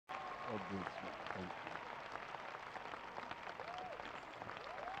God bless you. Thank you.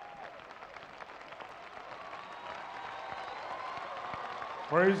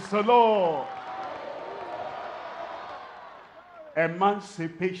 Praise the Lord.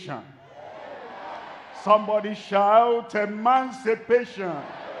 Emancipation. Somebody shout emancipation.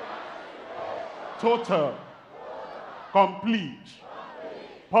 Total, complete,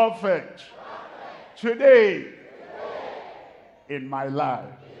 perfect. Today, in my life,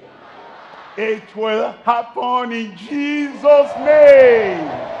 it will happen in Jesus' name.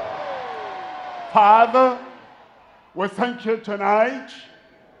 Father, we thank you tonight.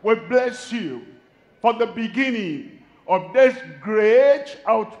 We bless you for the beginning of this great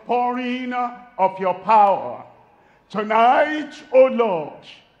outpouring of your power. Tonight, oh Lord,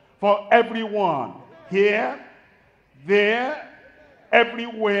 for everyone here, there,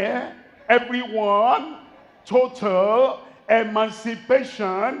 everywhere, everyone, total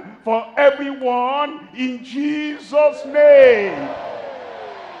emancipation for everyone in Jesus' name.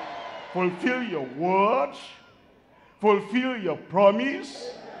 Fulfill your word, fulfill your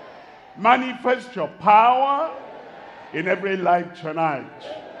promise, manifest your power in every life tonight.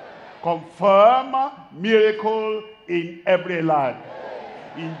 Confirm miracle in every life.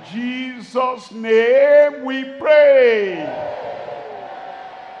 In Jesus' name we pray.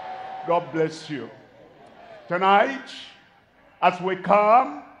 God bless you. Tonight, as we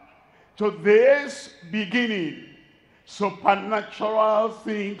come to this beginning, supernatural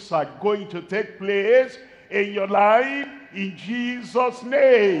things are going to take place in your life in Jesus'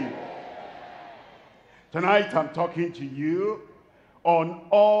 name. Tonight I'm talking to you on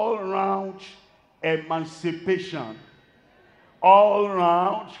all-round emancipation. All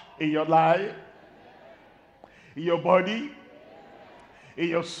round in your life, in your body, in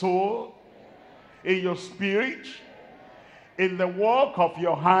your soul, in your spirit, in the work of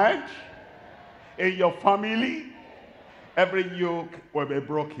your hand, in your family. Every yoke will be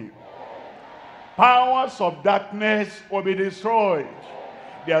broken. Powers of darkness will be destroyed.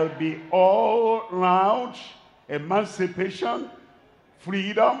 There will be all round emancipation,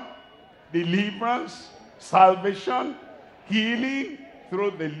 freedom, deliverance, salvation, healing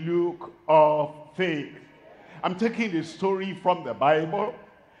through the look of faith. I'm taking the story from the Bible,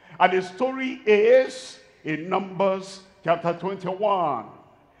 and the story is in Numbers chapter 21.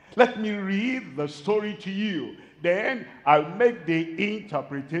 Let me read the story to you. Then I'll make the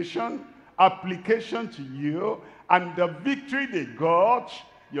interpretation, application to you, and the victory they got,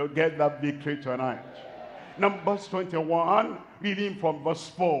 you'll get that victory tonight. Numbers 21, reading from verse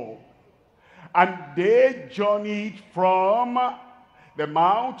 4. And they journeyed from the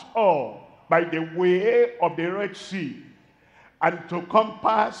Mount Or by the way of the Red Sea, and to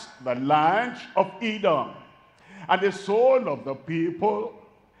compass the land of Edom. And the soul of the people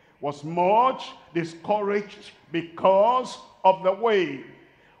was much discouraged because of the way.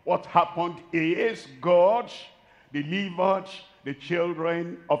 What happened is God delivered the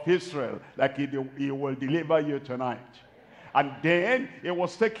children of Israel like he will deliver you tonight. And then it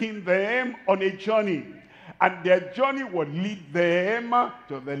was taking them on a journey. And their journey would lead them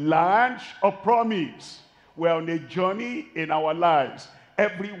to the land of promise. We're on a journey in our lives.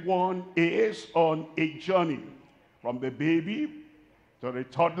 Everyone is on a journey. From the baby to the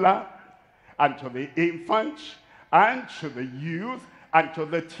toddler, and to the infant, and to the youth, and to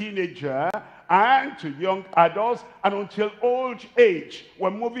the teenager, and to young adults, and until old age.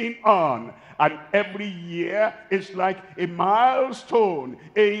 We're moving on. And every year is like a milestone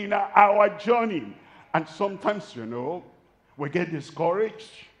in our journey. And sometimes, you know, we get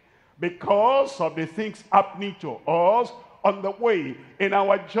discouraged because of the things happening to us on the way in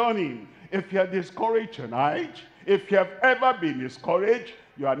our journey. If you're discouraged tonight, if you have ever been discouraged,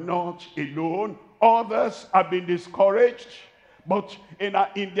 you are not alone. Others have been discouraged. But in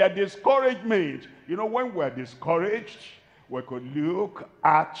their discouragement, you know, when we're discouraged, we could look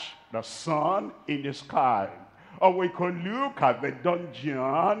at the sun in the sky, or we could look at the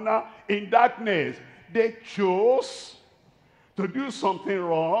dungeon in darkness. They chose to do something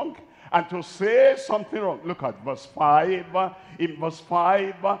wrong and to say something wrong. Look at verse 5. In verse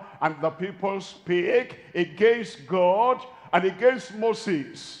 5, and the people spake against God and against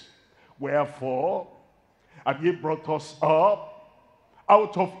Moses. Wherefore, have ye brought us up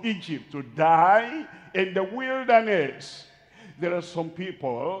out of Egypt to die in the wilderness? There are some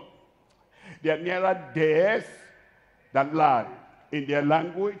people, they are nearer death than life. In their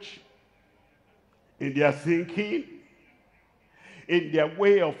language, in their thinking, in their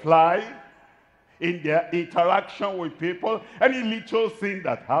way of life, in their interaction with people. Any little thing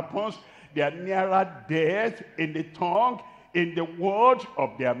that happens, they are nearer death in the tongue, in the word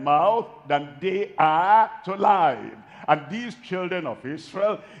of their mouth than they are to life. And these children of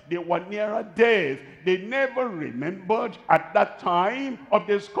Israel, they were nearer death. They never remembered at that time of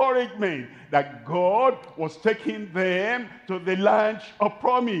discouragement that God was taking them to the land of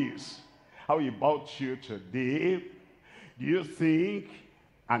promise. How about you today? Do you think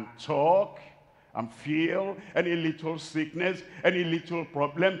and talk and feel any little sickness, any little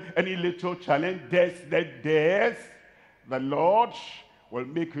problem, any little challenge, death? The Lord will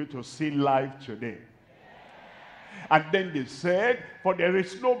make you to see life today. And then they said, for there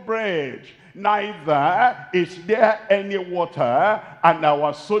is no bread, neither is there any water, and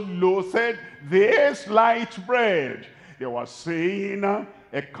our soul loathed this light bread. They were saying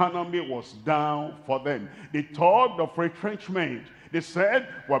economy was down for them. They talked of retrenchment. They said,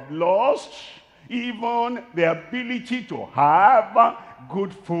 we've lost even the ability to have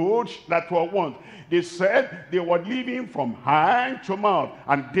good food that we want. They said they were living from hand to mouth,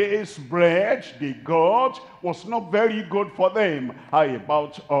 and this bread they got was not very good for them. How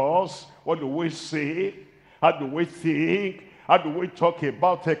about us? What do we say? How do we think? How do we talk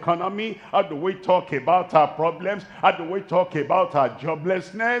about economy? How do we talk about our problems? How do we talk about our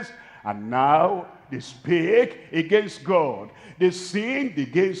joblessness? And now they speak against God. They sinned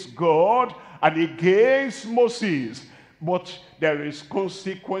against God and against Moses. But there is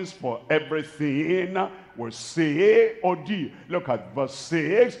consequence for everything we say or do. Look at verse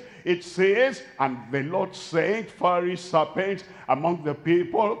 6. It says, and the Lord sent fiery serpents among the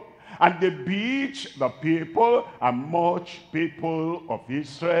people, and they beat the people, and much people of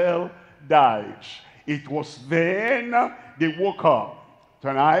Israel died. It was then they woke up.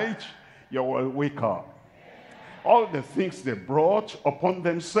 Tonight, you will wake up. All the things they brought upon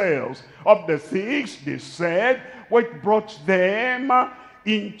themselves, of the things they said, what brought them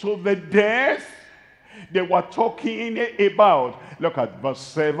into the death they were talking about. Look at verse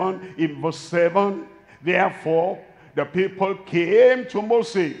 7. In verse 7, therefore the people came to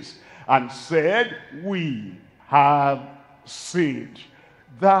Moses and said, we have sinned.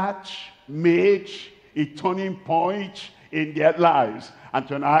 That made a turning point in their lives. And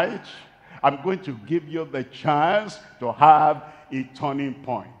tonight, I'm going to give you the chance to have a turning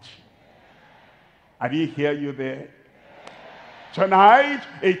point. I didn't hear you there. Tonight,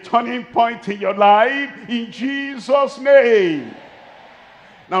 a turning point in your life in Jesus' name.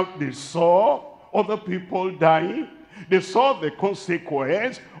 Now, they saw other people dying. They saw the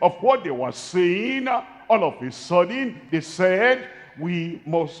consequence of what they were saying. All of a sudden, they said, we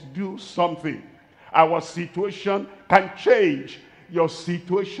must do something. Our situation can change. Your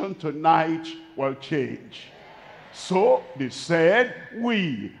situation tonight will change. So they said,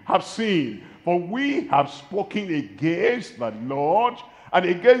 we have sinned, for we have spoken against the Lord and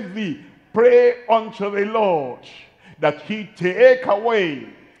against thee. Pray unto the Lord that he take away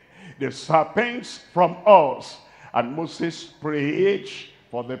the serpents from us. And Moses prayed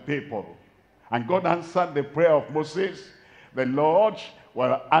for the people. And God answered the prayer of Moses. The Lord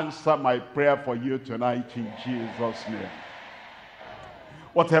will answer my prayer for you tonight in Jesus' name.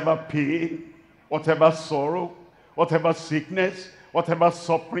 Whatever pain, whatever sorrow, whatever sickness, whatever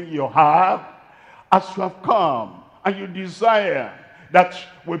suffering you have, as you have come and you desire that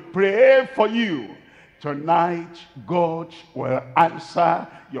we pray for you, tonight God will answer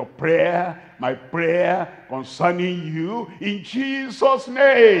your prayer, my prayer concerning you in Jesus'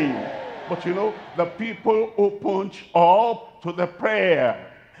 name. But you know, the people opened up to the prayer.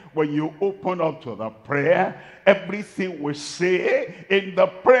 When you open up to the prayer, everything we say in the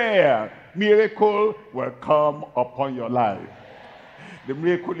prayer, miracle will come upon your life. The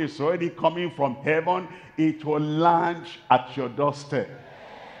miracle is already coming from heaven. It will land at your doorstep.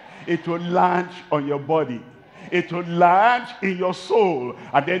 It will land on your body. It will land in your soul.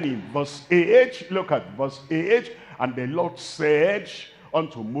 And then in verse 8, look at verse 8. And the Lord said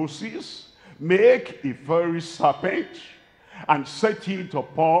unto Moses, make a fiery serpent, and set it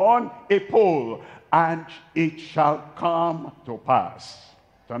upon a pole, and it shall come to pass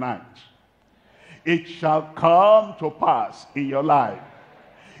tonight. It shall come to pass in your life.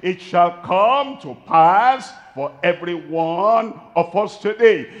 It shall come to pass for every one of us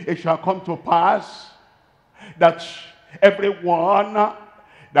today. It shall come to pass that everyone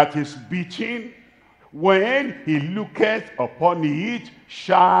that is beaten, when he looketh upon it,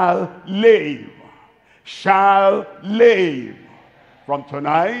 shall live. Shall live. From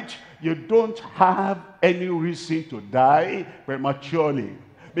tonight, you don't have any reason to die prematurely,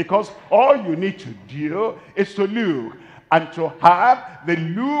 because all you need to do is to look and to have the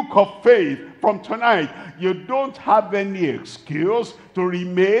look of faith. From tonight, you don't have any excuse to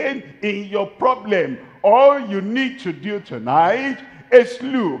remain in your problem. All you need to do tonight is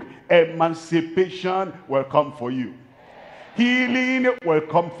look. Emancipation will come for you. Healing will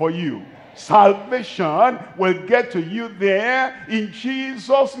come for you. Salvation will get to you there in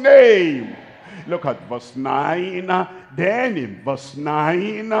Jesus' name. Look at verse 9. Then in verse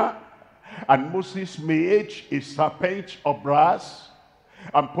 9, and Moses made a serpent of brass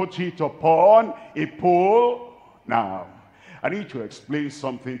and put it upon a pole. Now, I need to explain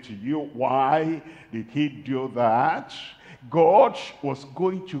something to you. Why did he do that? God was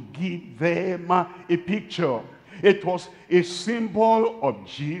going to give them a picture. It was a symbol of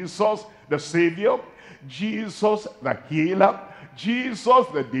Jesus, the Savior, Jesus, the healer, Jesus,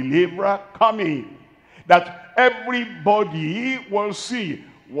 the deliverer, coming. That everybody will see.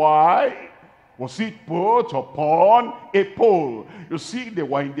 Why was it put upon a pole? You see, they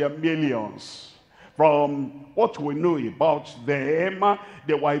were in their millions. From what we know about them,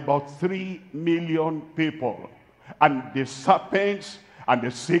 there were about 3 million people. And the serpents and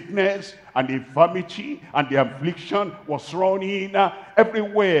the sickness and the infirmity and the affliction was running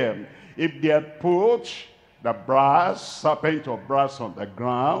everywhere. If they had put the serpent of brass on the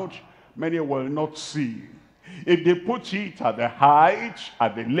ground, many will not see. If they put it at the height,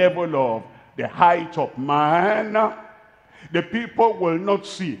 at the level of the height of man, the people will not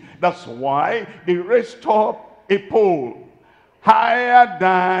see. That's why they raised up a pole higher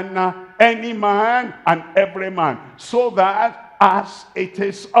than any man and every man, so that as it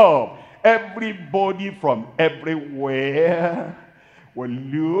is up, everybody from everywhere will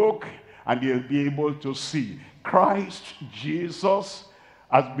look and they'll be able to see. Christ Jesus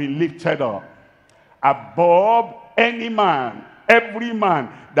has been lifted up above any man, every man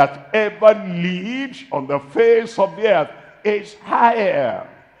that ever lived on the face of the earth is higher,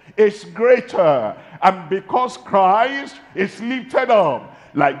 is greater. And because Christ is lifted up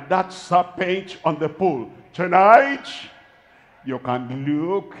like that serpent on the pole, tonight you can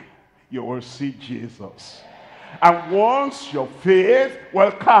look, you will see Jesus. And once your faith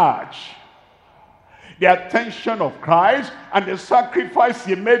will catch the attention of Christ and the sacrifice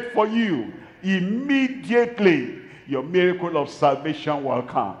he made for you, immediately your miracle of salvation will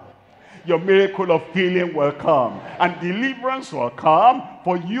come. Your miracle of healing will come. And deliverance will come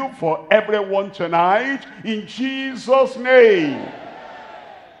for you, for everyone tonight, in Jesus' name.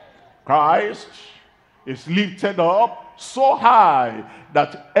 Christ is lifted up so high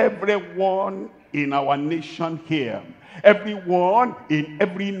that everyone in our nation here, everyone in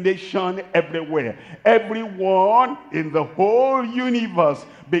every nation everywhere, everyone in the whole universe,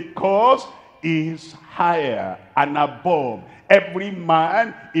 because he is higher and above every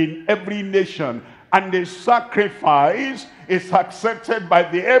man in every nation, and the sacrifice is accepted by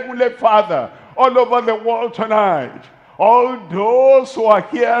the Heavenly Father all over the world tonight. All those who are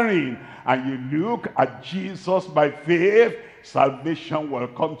hearing, and you look at Jesus by faith, salvation will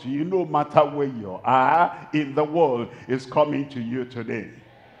come to you no matter where you are in the world. It's coming to you today.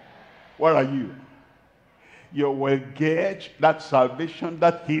 Where are you? You will get that salvation,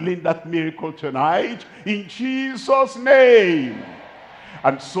 that healing, that miracle tonight in Jesus' name.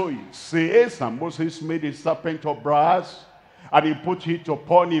 And so it says, and Moses made a serpent of brass, and he put it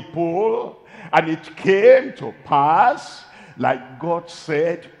upon a pole, and it came to pass, like God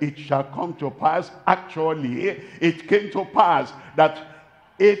said, it shall come to pass. Actually, it came to pass that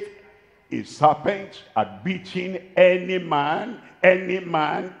if a serpent had beaten any man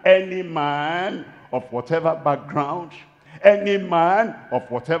of whatever background, any man of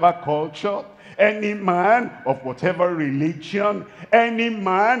whatever culture, any man of whatever religion, any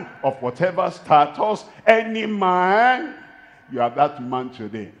man of whatever status, any man, you are that man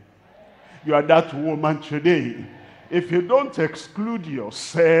today. You are that woman today. If you don't exclude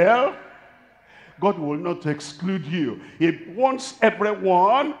yourself, God will not exclude you. He wants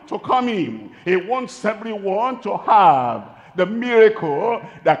everyone to come in. He wants everyone to have the miracle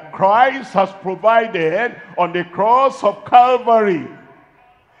that Christ has provided on the cross of Calvary.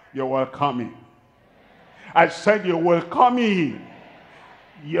 You're welcome. I said you're welcome.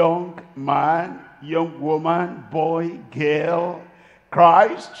 Young man, young woman, boy, girl,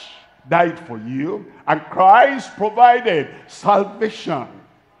 Christ died for you, and Christ provided salvation,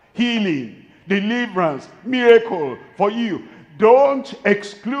 healing, deliverance, miracle for you. Don't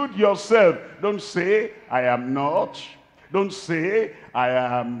exclude yourself. Don't say, I am not. Don't say, I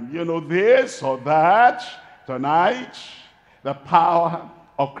am, this or that. Tonight, the power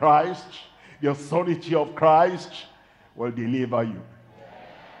of Christ, the authority of Christ will deliver you.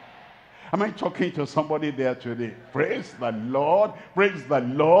 Am I talking to somebody there today? Praise the Lord. Praise the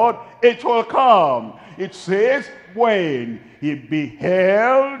Lord. It will come. It says, when he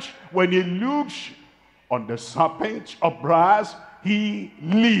beheld, when he looked on the serpent of brass, he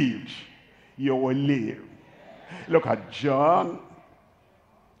lived. You will live. Look at John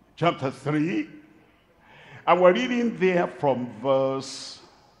chapter 3. And we're reading there from verse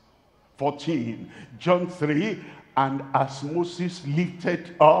 14. John 3. And as Moses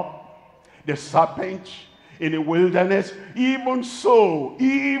lifted up the serpent in the wilderness, even so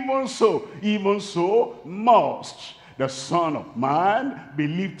must the Son of Man be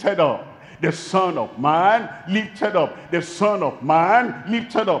lifted up. The Son of Man lifted up. The Son of Man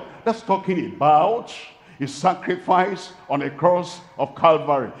lifted up. That's talking about his sacrifice on the cross of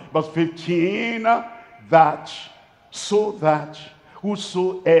Calvary. Verse 15, that so that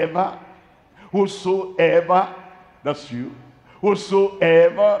whosoever, that's you,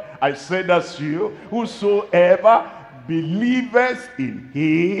 whosoever, I said that's you, whosoever believeth in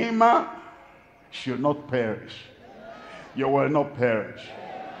him should not perish. You will not perish.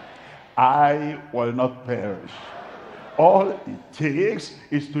 I will not perish. All it takes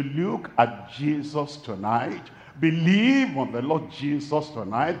is to look at Jesus tonight, believe on the Lord Jesus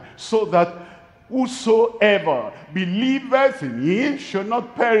tonight, so that whosoever believeth in him should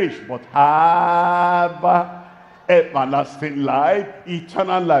not perish, but have everlasting life,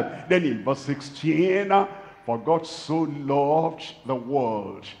 eternal life. Then in verse 16, for God so loved the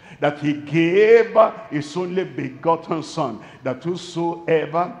world that he gave his only begotten Son, that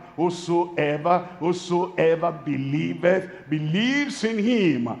whosoever believes in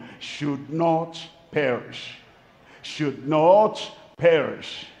him should not perish. Should not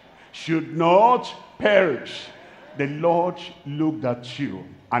perish. Should not perish. The Lord looked at you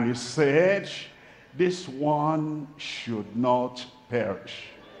and he said, this one should not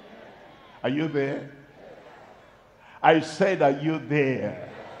perish. Are you there? I said, are you there?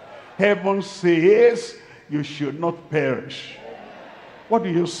 Heaven says you should not perish. What do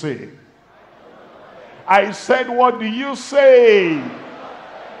you say? I said, what do you say?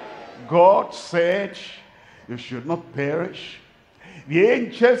 God said you should not perish. The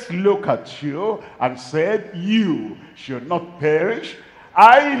angels look at you and said, you should not perish.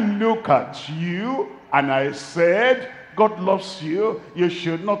 I look at you and I said, God loves you, you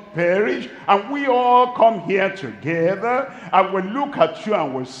should not perish. And we all come here together and we look at you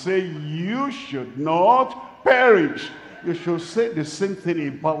and we say, you should not perish. You should say the same thing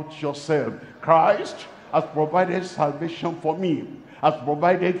about yourself. Christ has provided salvation for me, has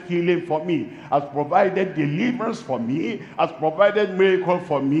provided healing for me, has provided deliverance for me, has provided miracle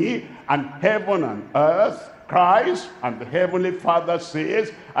for me, and heaven and earth, Christ and the Heavenly Father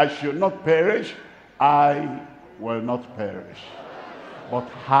says, I should not perish, I will not perish, but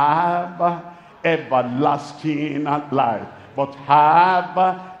have everlasting life. But have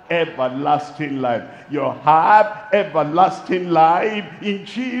everlasting life. You have everlasting life in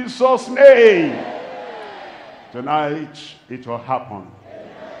Jesus' name. Tonight it will happen.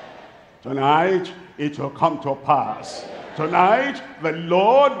 Tonight it will come to pass. Tonight the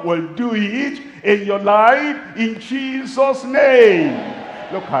Lord will do it in your life in Jesus' name.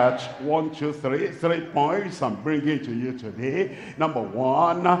 Look at 1, 2, 3, 3 points I'm bringing to you today. Number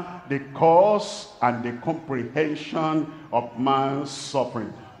one, the cause and the comprehension of man's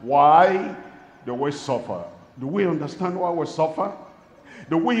suffering. Why do we suffer? Do we understand why we suffer?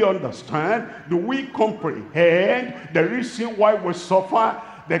 Do we understand? Do we comprehend the reason why we suffer?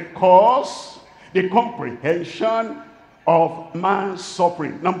 The cause, the comprehension of man's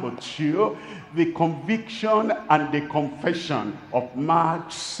suffering. Number two, the conviction and the confession of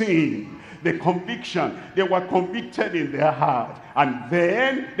man's sin. The conviction, they were convicted in their heart, and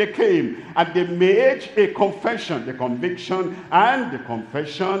then they came and they made a confession. The conviction and the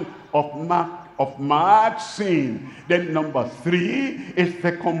confession of man's sin. Then number three is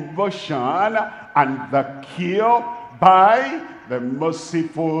the conversion and the cure by the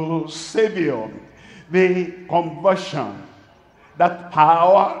merciful Savior. The conversion, that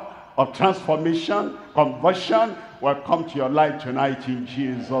power of transformation, conversion will come to your life tonight in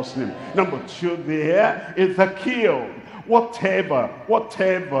Jesus' name. Number two, there is the cure. Whatever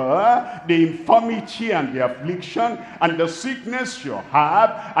the infirmity and the affliction and the sickness you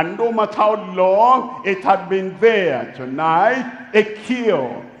have, and no matter how long it had been there, tonight a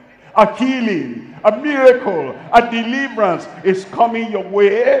cure, a healing, a miracle, a deliverance is coming your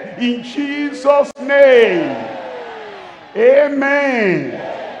way in Jesus' name. Amen.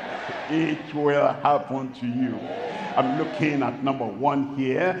 It will happen to you. I'm looking at number one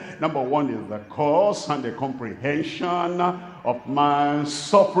here. Number one is the cause and the comprehension of man's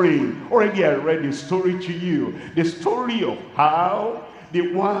suffering. Already I read the story to you. The story of how they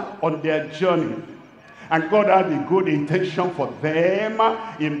were on their journey. And God had a good intention for them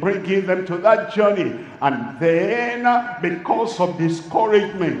in bringing them to that journey. And then, because of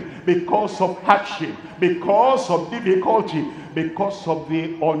discouragement, because of hardship, because of difficulty, because of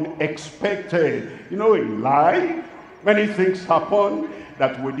the unexpected. You know, in life, many things happen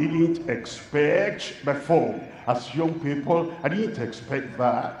that we didn't expect before. As young people, I didn't expect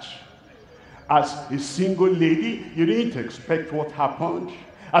that. As a single lady, you didn't expect what happened.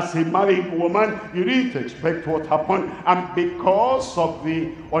 As a married woman, you didn't expect what happened. And because of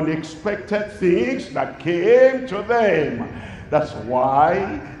the unexpected things that came to them, that's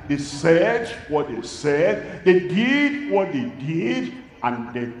why they said what they said. They did what they did.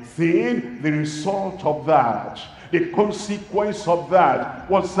 And the result of that, the consequence of that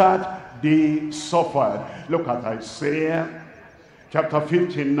was that they suffered. Look at Isaiah chapter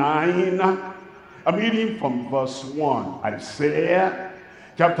 59. I'm reading from verse 1. Isaiah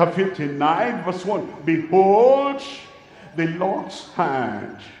chapter 59, verse 1. Behold, the Lord's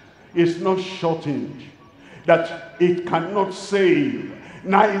hand is not shortened, that it cannot save,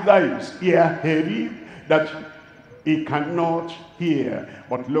 neither is ear heavy, that it cannot hear.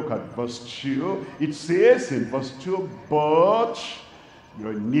 But look at verse 2. It says in verse 2, but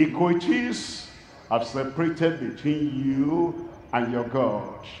your iniquities have separated between you and your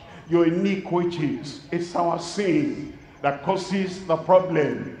God. Your iniquities, it's our sin that causes the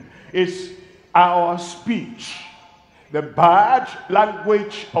problem. It's our speech, the bad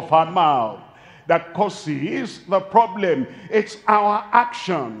language of our mouth that causes the problem. It's our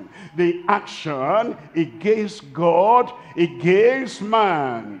action, the action against God, against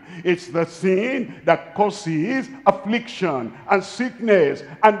man. It's the sin that causes affliction and sickness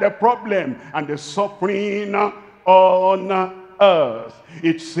and the problem and the suffering on earth.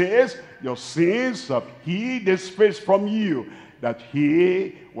 It says, your sins have hid his face from you, that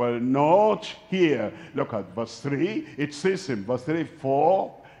he will not hear. Look at verse 3. It says in verse 3,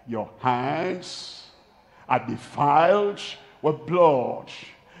 for your hands are defiled with blood.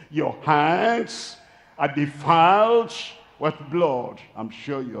 Your hands are defiled with blood. I'm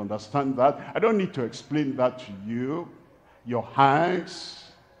sure you understand that. I don't need to explain that to you. Your hands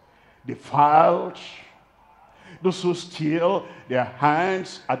defiled. Those who steal, their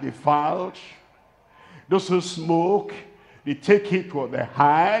hands are defiled. Those who smoke, they take it with their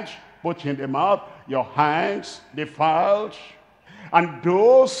hands, put in the mouth, your hands defiled. And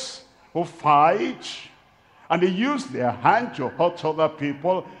those who fight, and they use their hand to hurt other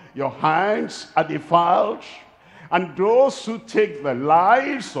people, your hands are defiled. And those who take the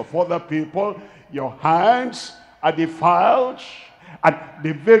lives of other people, your hands are defiled. And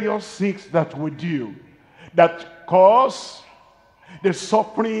the various things that we do that cause the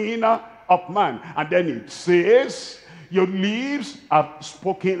suffering of man. And then it says, your lips have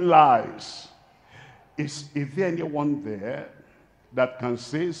spoken lies. Is there anyone there that can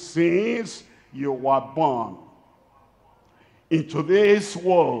say, since you were born into this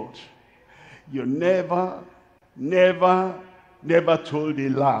world, you never told a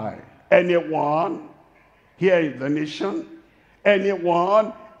lie? Anyone here in the nation?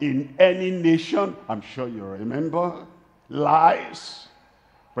 Anyone in any nation? I'm sure you remember. Lies,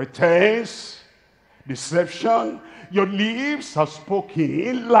 pretense, deception. Your lips have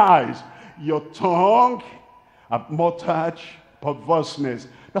spoken lies. Your tongue have muttered perverseness.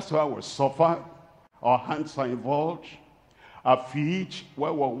 That's why we suffer. Our hands are involved. Our feet,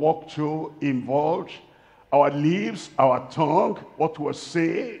 where we walk to, involved. Our lips, our tongue, what we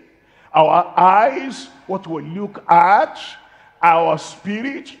say. Our eyes, what we look at. Our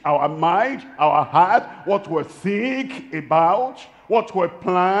spirit, our mind, our heart, what we think about, what we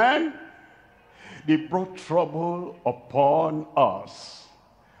plan. They brought trouble upon us.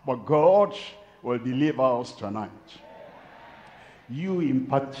 But God will deliver us tonight. You in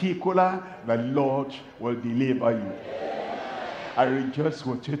particular, the Lord will deliver you. I rejoice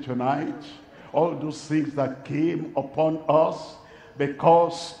with you tonight. All those things that came upon us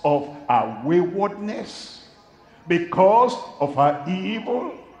because of our waywardness, because of our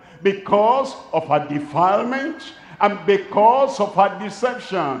evil, because of our defilement, and because of our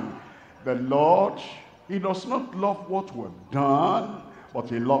deception. The Lord, he does not love what we've done, but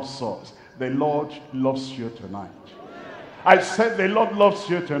he loves us. The Lord loves you tonight. I said the Lord loves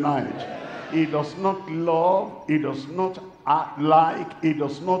you tonight. He does not love, he does not like, he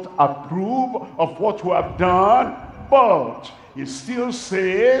does not approve of what we have done, but he still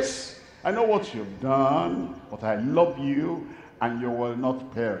says, I know what you've done, but I love you, and you will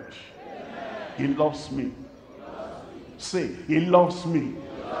not perish. He loves me. Say, he loves me,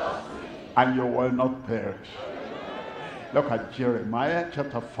 and you will not perish. Look at Jeremiah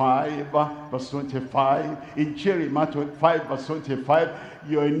chapter 5, verse 25. In Jeremiah 5, verse 25,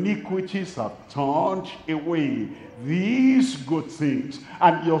 your iniquities have turned away these good things,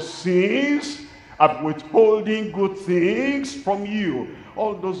 and your sins are withholding good things from you.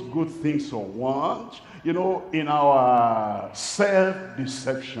 All those good things you want, you know, in our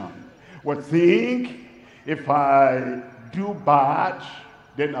self-deception. We think, if I do bad,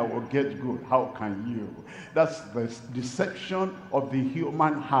 then I will get good. How can you? That's the deception of the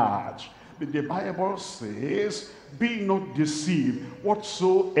human heart. But the Bible says, be not deceived.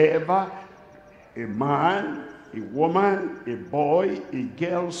 Whatsoever a man, a woman, a boy, a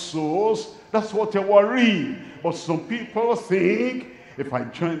girl sows, that's what they will reap. But some people think, if I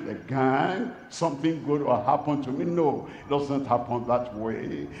join the gang, something good will happen to me. No, it doesn't happen that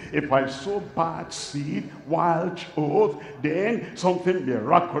way. If I sow bad seed, wild oath, then something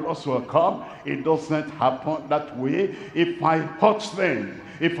miraculous will come. It doesn't happen that way. If I hurt them,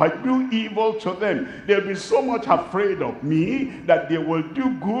 if I do evil to them, they'll be so much afraid of me that they will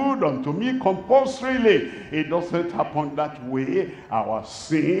do good unto me compulsorily. It doesn't happen that way. Our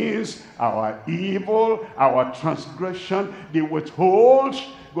sins, our evil, our transgression, they withhold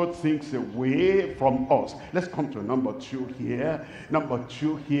good things away from us. Let's come to number 2 here. Number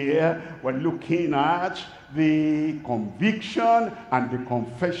 2 here, we're looking at the conviction and the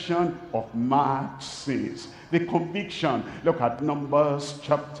confession of marked sins. The conviction. Look at Numbers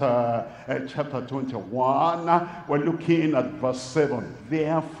chapter 21. We're looking at verse 7.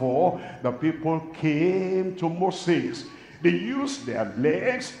 Therefore, the people came to Moses. They used their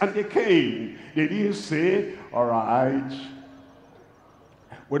legs and they came. They didn't say, all right,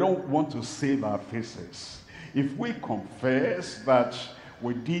 we don't want to save our faces. If we confess that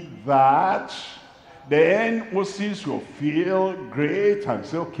we did that, then Moses will feel great and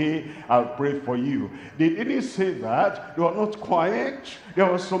say, okay, I'll pray for you. They didn't say that. They were not quiet. There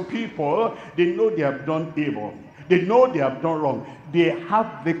were some people, they know they have done evil. They know they have done wrong. They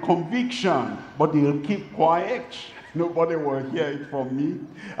have the conviction, but they'll keep quiet. Nobody will hear it from me.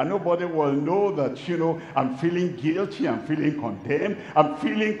 And nobody will know that, you know, I'm feeling guilty, I'm feeling condemned, I'm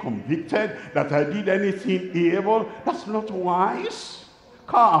feeling convicted that I did anything evil. That's not wise.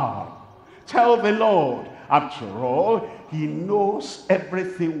 Come. Tell the Lord. After all, he knows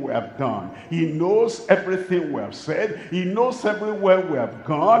everything we have done. He knows everything we have said. He knows everywhere we have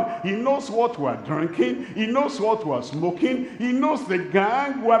gone. He knows what we are drinking. He knows what we are smoking. He knows the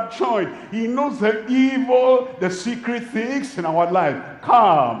gang we have joined. He knows the evil, the secret things in our life.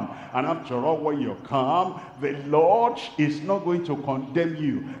 Come. And after all, when you come, the Lord is not going to condemn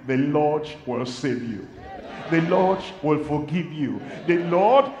you. The Lord will save you. The Lord will forgive you. The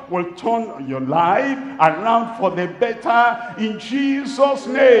Lord will turn your life around for the better in Jesus'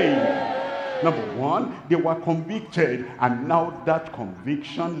 name. Number 1, they were convicted, and now that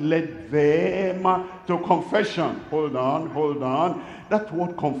conviction led them to confession. Hold on. That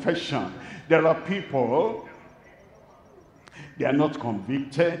word confession. There are people, they are not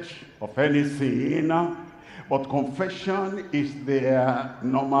convicted of anything, but confession is their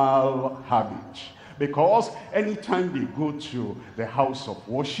normal habit. Because anytime they go to the house of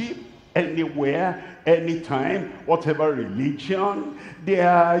worship, anywhere, anytime, whatever religion, they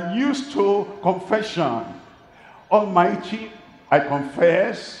are used to confession. Almighty, I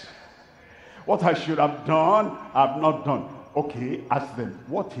confess what I should have done, I have not done. Okay, ask them,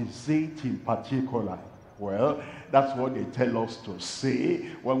 what is it in particular? Well, that's what they tell us to say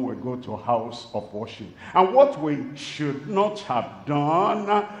when we go to a house of worship. And what we should not have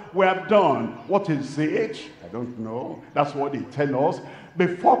done, we have done. What is it? I don't know. That's what they tell us.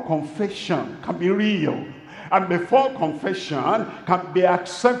 Before confession can be real, and before confession can be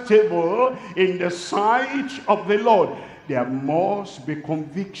acceptable in the sight of the Lord, there must be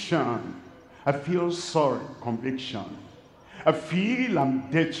conviction. I feel sorry, conviction. I feel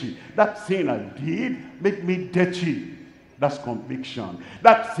I'm dirty. That thing I did made me dirty. That's conviction.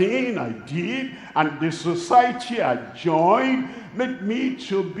 That thing I did and the society I joined made me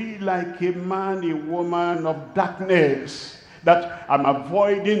to be like a man, a woman of darkness. That I'm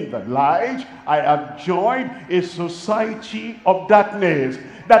avoiding the light. I have joined a society of darkness.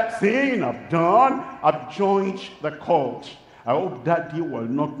 That thing I've done, I've joined the cult. I hope daddy will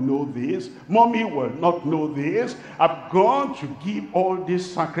not know this. Mommy will not know this. I've gone to give all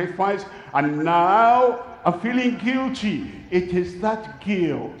this sacrifice, and now I'm feeling guilty. It is that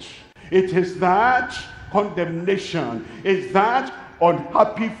guilt. It is that condemnation. It's that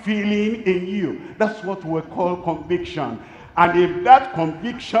unhappy feeling in you. That's what we call conviction. And if that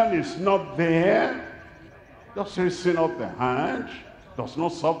conviction is not there, just raising up the hand does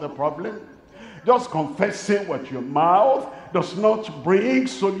not solve the problem. Just confessing with your mouth does not bring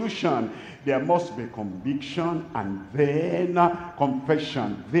solution. There must be conviction and then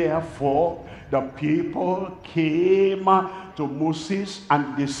confession. Therefore, the people came to Moses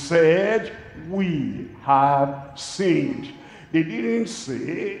and they said, we have sinned. They didn't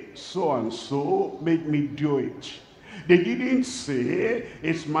say, so and so made me do it. They didn't say,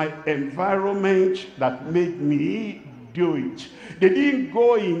 it's my environment that made me do it. They didn't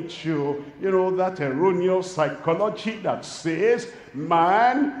go into, that erroneous psychology that says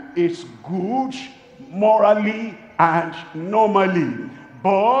man is good morally and normally,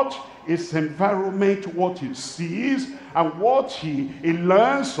 but his environment, what he sees and what he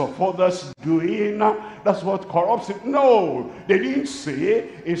learns of others doing, that's what corrupts it. No, they didn't say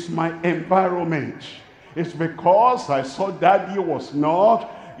it's my environment. It's because I saw daddy was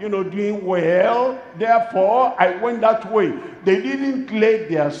not doing well, therefore I went that way. They didn't lay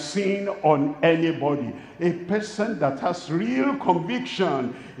their sin on anybody. A person that has real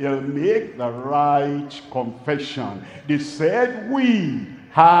conviction, he'll make the right confession. They said, we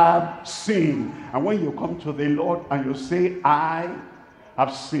have sinned. And when you come to the Lord and you say, I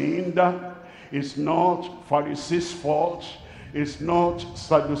have sinned, it's not Pharisees' fault, it's not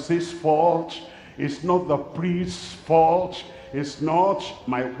Sadducees' fault, it's not the priest's fault, it's not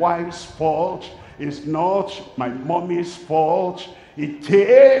my wife's fault, it's not my mommy's fault, it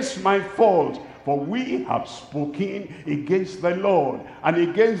is my fault. For we have spoken against the Lord and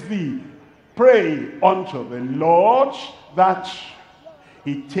against thee. Pray unto the Lord that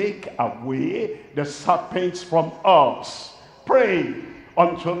he take away the serpents from us. Pray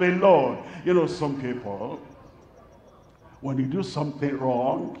unto the Lord. Some people, when they do something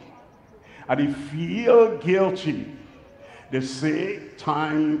wrong and they feel guilty, they say,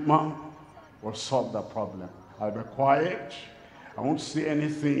 time will solve the problem. I'll be quiet. I won't say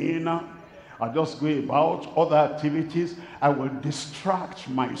anything. I'll just go about other activities. I will distract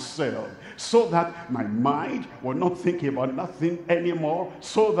myself so that my mind will not think about nothing anymore,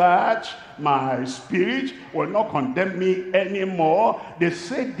 so that my spirit will not condemn me anymore. They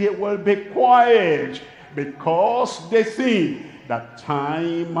say they will be quiet because they think that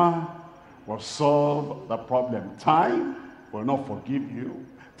time will solve the problem. Time will not forgive you.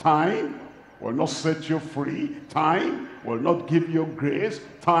 Time will not set you free. Time will not give you grace.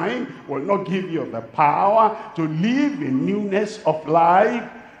 Time will not give you the power to live in newness of life.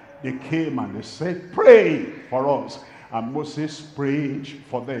 They came and they said, pray for us. And Moses prayed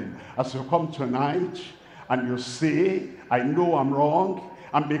for them. As you come tonight and you say, I know I'm wrong,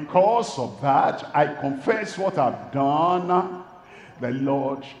 and because of that, I confess what I've done, the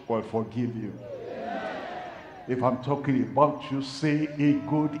Lord will forgive you. If I'm talking about you, say a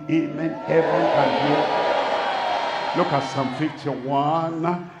good amen. Heaven can hear. Look at Psalm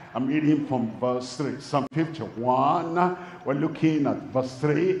 51. I'm reading from verse 3. Psalm 51. We're looking at verse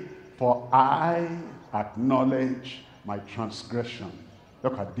 3. For I acknowledge my transgression.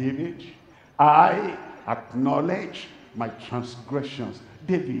 Look at David. I acknowledge my transgressions.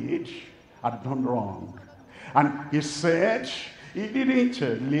 David had done wrong. And he said, he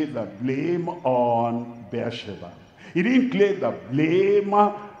didn't lay the blame on Bathsheba. He didn't lay the blame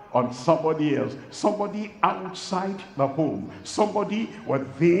on somebody else. Somebody outside the home. Somebody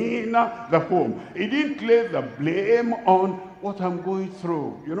within the home. He didn't lay the blame on what I'm going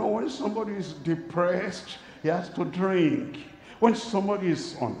through. When somebody is depressed, he has to drink. When somebody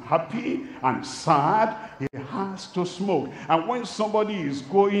is unhappy and sad, he has to smoke. And when somebody is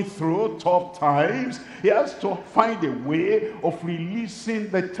going through tough times, he has to find a way of releasing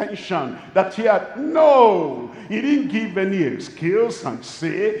the tension that he had. No, he didn't give any excuse and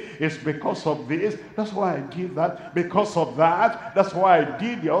say, it's because of this, that's why I did that. Because of that, that's why I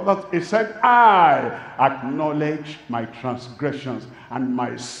did the other. He said, I acknowledge my transgressions, and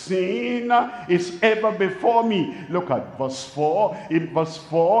my sin is ever before me. Look at verse 4. In verse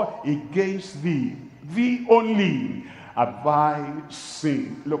 4, against thee only have I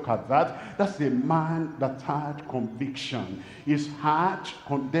sinned. Look at that. That's a man that had conviction. His heart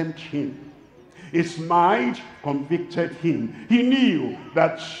condemned him. His mind convicted him. He knew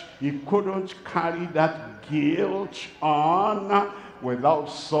that he couldn't carry that guilt on without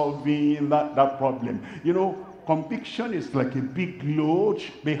solving that problem. Conviction is like a big load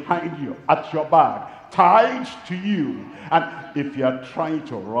behind you, at your back, tied to you. And if you're trying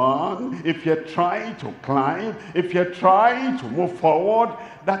to run, if you're trying to climb, if you're trying to move forward,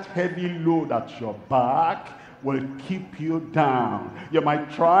 that heavy load at your back will keep you down. You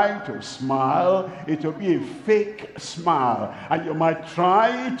might try to smile, it will be a fake smile. And you might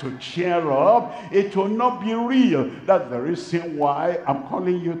try to cheer up, it will not be real. That's the reason why I'm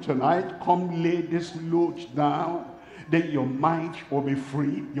calling you tonight. Come lay this load down. Then your mind will be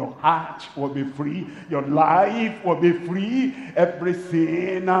free, your heart will be free, your life will be free.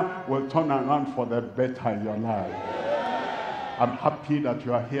 Everything will turn around for the better in your life. I'm happy that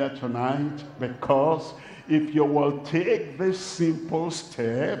you are here tonight, because if you will take this simple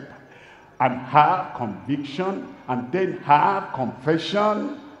step and have conviction and then have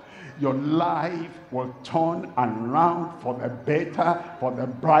confession, your life will turn around for the better, for the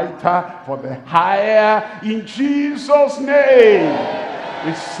brighter, for the higher, in Jesus' name.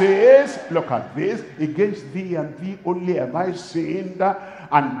 It says, look at this, against thee and thee only have I sinned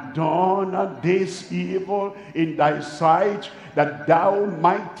and done this evil in thy sight, that thou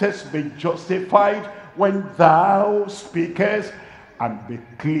mightest be justified when thou speakest, and be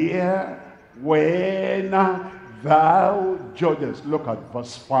clear when thou judgest. Look at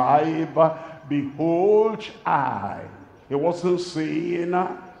verse 5. Behold, I. He wasn't saying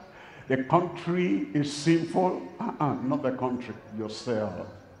the country is sinful. Not the country, yourself.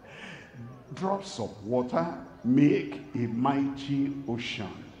 Drops of water make a mighty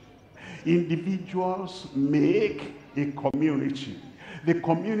ocean. Individuals make a community. The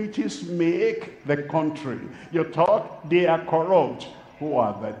communities make the country. You thought they are corrupt. Who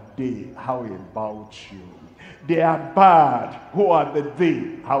are the they? How about you? They are bad. Who are the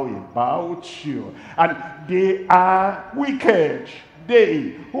they? How about you? And they are wicked.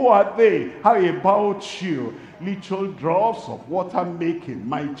 They. Who are they? How about you? Little drops of water make a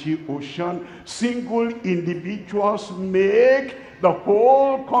mighty ocean. Single individuals make the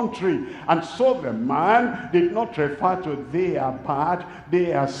whole country. And so the man did not refer to they are bad,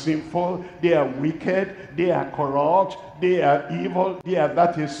 they are sinful, they are wicked, they are corrupt, they are evil, they are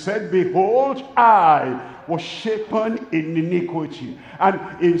that. He said, behold, I was shapen in iniquity, and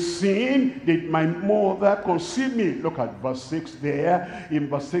in sin did my mother conceive me. Look at verse 6 there. In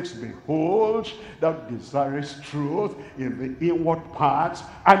verse 6, behold, thou desirest truth in the inward parts,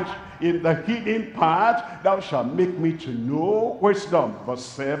 and in the hidden part thou shalt make me to know wisdom. Verse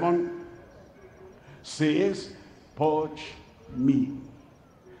 7 says, purge me.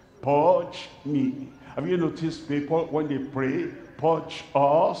 Purge me. Have you noticed people, when they pray, purge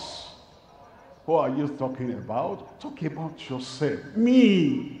us? Who are you talking about? Talk about yourself.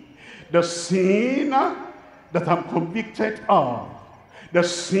 Me. The sin that I'm convicted of. The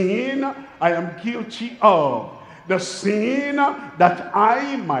sin I am guilty of. The sin that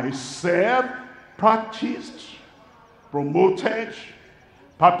I myself practiced, promoted,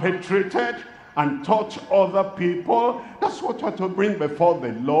 perpetrated, and taught other people. That's what I have to bring before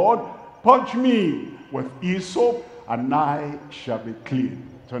the Lord. Purge me with hyssop, and I shall be clean.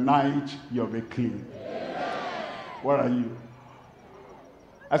 Tonight, you'll be clean. Where are you?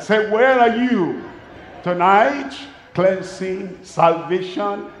 I said, where are you? Tonight, cleansing,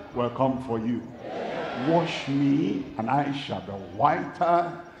 salvation will come for you. Wash me, and I shall be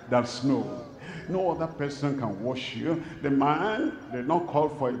whiter than snow. No other person can wash you. The man did not call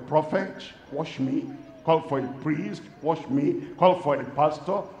for a prophet. Wash me. Call for a priest, wash me. Call for a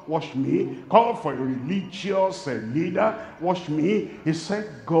pastor, wash me. Call for a religious leader, wash me. He said,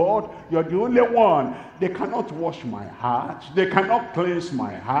 God, you're the only one. They cannot wash my heart. They cannot cleanse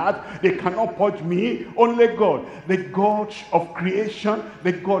my heart. They cannot purge me. Only God, the God of creation,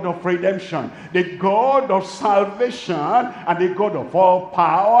 the God of redemption, the God of salvation, and the God of all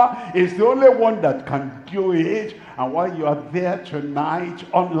power is the only one that can do it. And while you are there tonight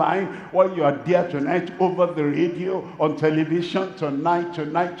online, while you are there tonight over the radio, on television,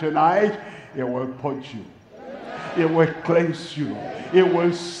 tonight, it will purge you. It will cleanse you. It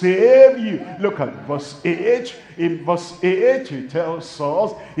will save you. Look at verse 8. In verse 8, he tells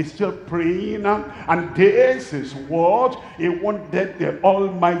us, he's still praying, and this is what he wanted the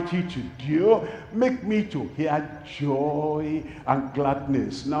Almighty to do. Make me to hear joy and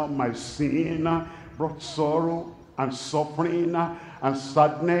gladness. Now my sin brought sorrow and suffering and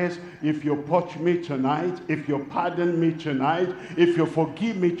sadness. If you purge me tonight, if you pardon me tonight, if you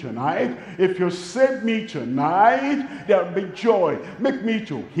forgive me tonight, if you save me tonight, there will be joy. Make me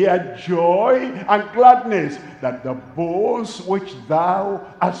to hear joy and gladness, that the bones which thou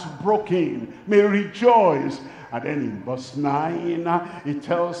hast broken may rejoice. And then in verse 9, it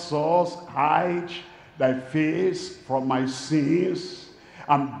tells us, hide thy face from my sins,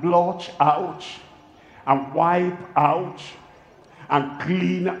 and blot out, and wipe out, and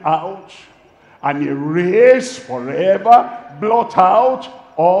clean out, and erase forever, blot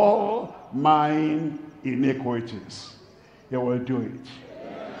out all mine iniquities. He will do it.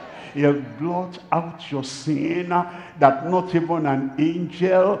 He'll blot out your sin that not even an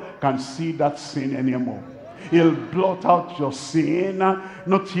angel can see that sin anymore. He'll blot out your sin.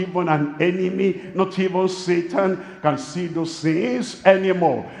 Not even an enemy, not even Satan can see those sins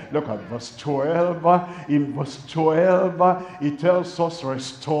anymore. Look at verse 12. In verse 12, it tells us,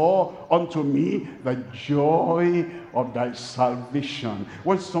 restore unto me the joy of thy salvation.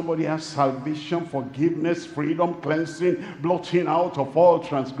 When somebody has salvation, forgiveness, freedom, cleansing, blotting out of all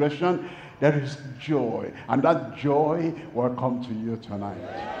transgression, there is joy. And that joy will come to you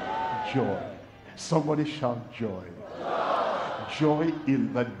tonight. Joy. Somebody shout joy. Joy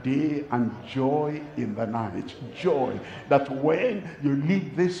in the day and joy in the night. Joy that when you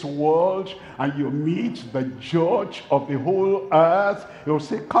leave this world and you meet the judge of the whole earth, he'll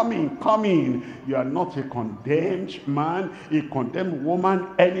say, come in, come in. You are not a condemned man, a condemned woman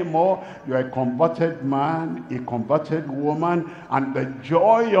anymore. You are a converted man, a converted woman, and the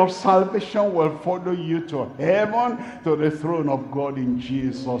joy of salvation will follow you to heaven, to the throne of God in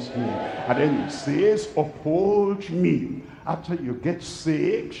Jesus' name. And then he says, uphold me. After you get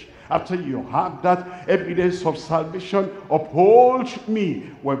saved, after you have that evidence of salvation, uphold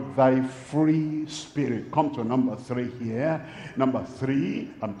me with thy free spirit. Come to number 3 here. Number 3,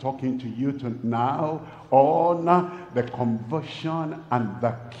 I'm talking to you now on the conversion and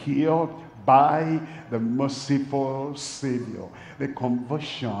the cure by the merciful Savior. The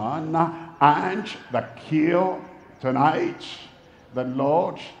conversion and the cure tonight. The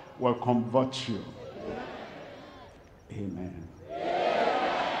Lord will convert you. Amen.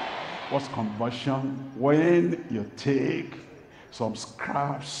 What's conversion? When you take some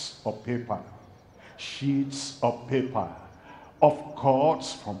scraps of paper, sheets of paper,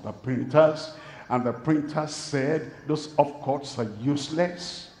 off-cuts from the printers, and the printer said those off-cuts are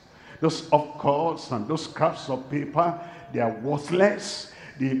useless. Those off-cuts and those scraps of paper, they are worthless.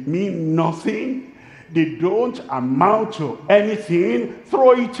 They mean nothing. They don't amount to anything.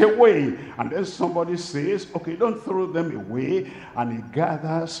 Throw it away. And then somebody says, okay, don't throw them away. And he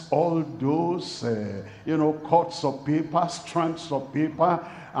gathers all those, cuts of paper, strands of paper,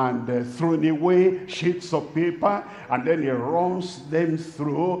 and thrown away sheets of paper. And then he runs them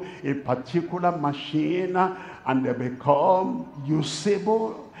through a particular machine, and they become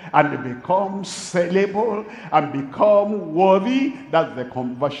usable, and they become sellable, and become worthy. That's the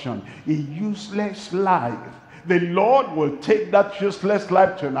conversion. A useless life. The Lord will take that useless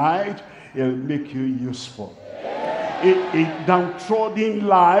life tonight. He'll make you useful. A downtrodden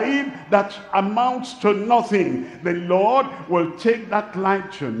life that amounts to nothing. The Lord will take that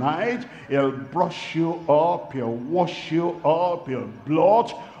life tonight. He'll brush you up. He'll wash you up. He'll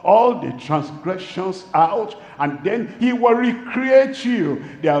blot all the transgressions out, and then he will recreate you.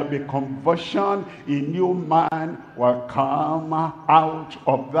 There will be conversion. A new man will come out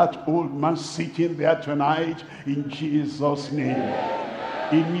of that old man sitting there tonight in Jesus' name.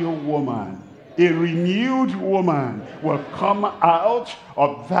 A new woman, a renewed woman will come out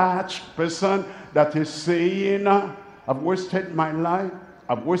of that person that is saying, I've wasted my life,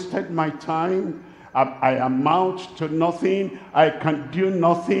 I've wasted my time, I amount to nothing, I can do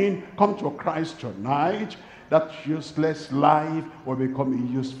nothing. Come to Christ tonight. That useless life will become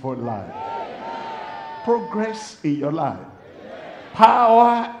a useful life. Progress in your life.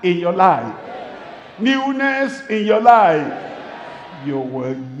 Power in your life. Newness in your life. You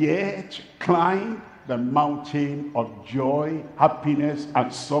will yet climb the mountain of joy, happiness,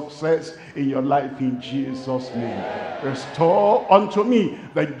 and success in your life in Jesus' name. Restore unto me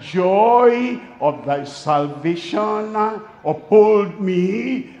the joy of thy salvation. Uphold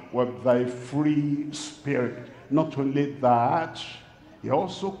me with thy free spirit. Not only that, he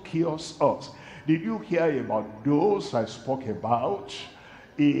also cures us. Did you hear about those I spoke about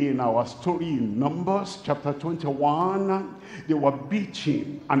in our story in Numbers chapter 21? They were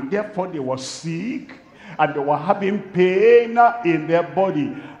beaten, and therefore they were sick, and they were having pain in their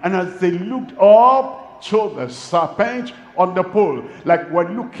body. And as they looked up to the serpent on the pole, like we're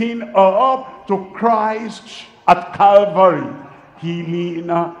looking up to Christ at Calvary, healing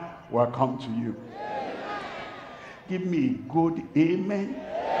will come to you. Give me a good amen,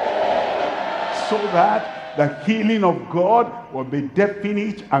 so that the healing of God will be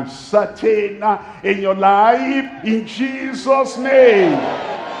definite and certain in your life in Jesus' name.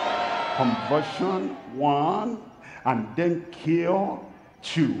 Conversion, 1, and then cure,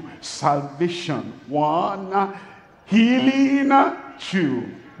 2. Salvation, 1. Healing,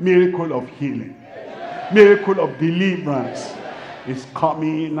 2. Miracle of healing. Miracle of deliverance is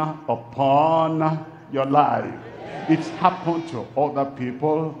coming upon your life. It's happened to other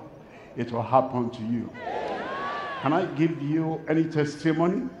people. it will happen to you. Can I give you any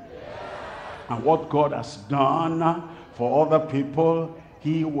testimony? And what God has done for other people,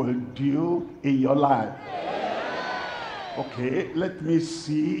 he will do in your life. Okay, let me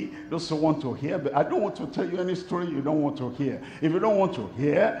see those who want to hear, but I don't want to tell you any story you don't want to hear. If you don't want to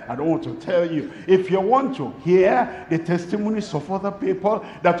hear, I don't want to tell you. If you want to hear the testimonies of other people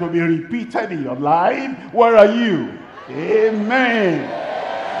that will be repeated in your life, where are you? Amen.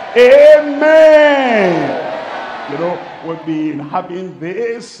 Amen. You know, we've been having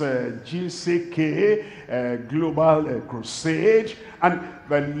this GCK Global Crusade, and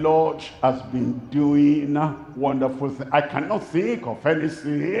the Lord has been doing wonderful things. I cannot think of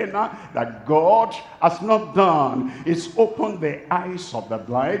anything that God has not done. It's opened the eyes of the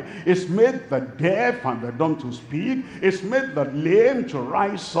blind. It's made the deaf and the dumb to speak. It's made the lame to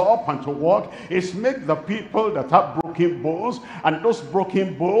rise up and to walk. It's made the people that have broken bones and those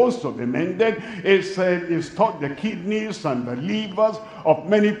broken bones to be mended. It's taught the kidneys and the livers of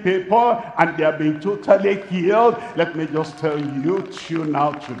many people, and they have been totally healed. Let me just tell you, tune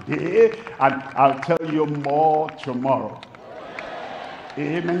out today, and I'll tell you more tomorrow.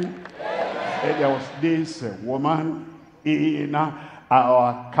 Amen. There was this woman in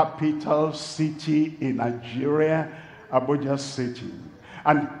our capital city in Nigeria, Abuja City,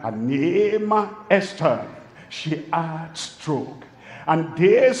 and her name Esther. She had stroke, and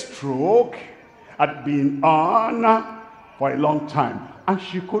this stroke had been on for a long time, and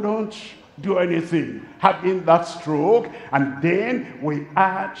she couldn't do anything, having that stroke. And then we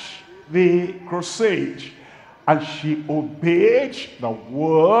had the crusade, and she obeyed the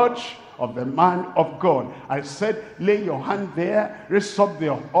word of the man of God. I said, lay your hand there, raise up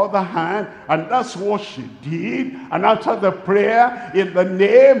the other hand, and that's what she did. And after the prayer, in the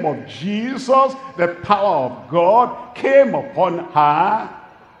name of Jesus, the power of God came upon her.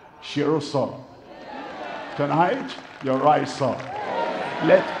 She rose up. Tonight, you rise up.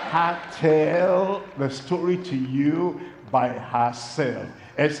 Let her tell the story to you by herself.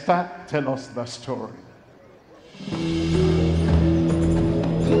 Esther, tell us the story.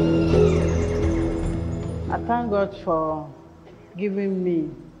 I thank God for giving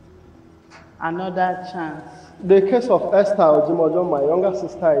me another chance. The case of Esther Ojimojo, my younger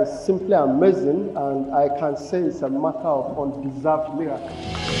sister, is simply amazing, and I can say it's a matter of undeserved miracle.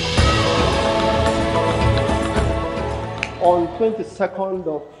 On 22nd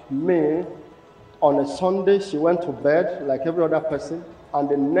of May, on a Sunday, she went to bed like every other person, and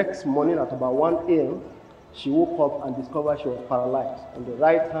the next morning at about 1 a.m., she woke up and discovered she was paralyzed on the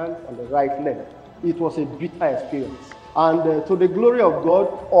right hand and the right leg. It was a bitter experience. And to the glory of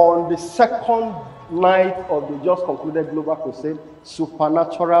God, on the second night of the just concluded Global Crusade,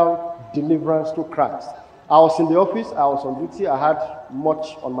 supernatural deliverance through Christ. I was in the office, I was on duty, I had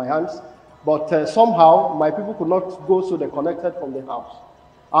much on my hands. But somehow, my people could not go, so they connected from the house.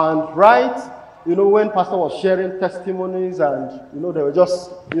 And when Pastor was sharing testimonies, and, they were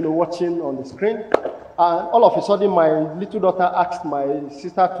just, watching on the screen. And all of a sudden, my little daughter asked my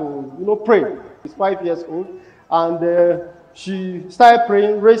sister to, pray. She's 5 years old. And she started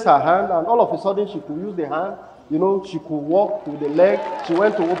praying, raised her hand, and all of a sudden, she could use the hand. She could walk with the leg. She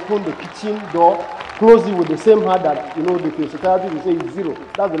went to open the kitchen door, close it with the same hand that, the physiotherapy will say is zero.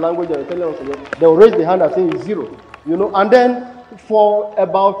 That's the language they're telling us. They will raise the hand and say it's zero. And then for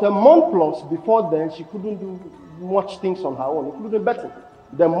about a month plus before then, she couldn't do much things on her own, including bedding.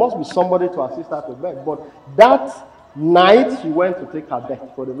 There must be somebody to assist her to bed. But that night, she went to take her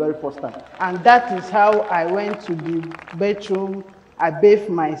bath for the very first time. And that is how I went to the bedroom. I bathe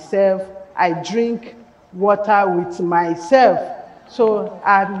myself. I drink water with myself. So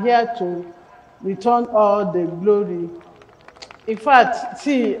I'm here to return all the glory. In fact,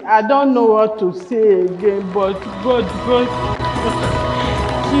 see, I don't know what to say again, but God,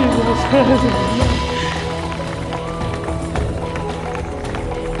 Jesus Christ.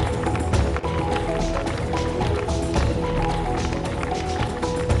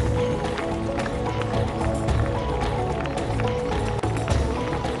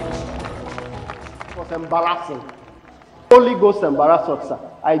 Embarrassing. Holy Ghost embarrassed us, sir.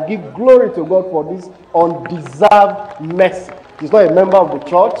 I give glory to God for this undeserved mercy. She's not a member of the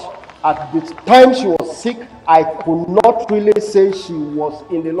church. At the time she was sick, I could not really say she was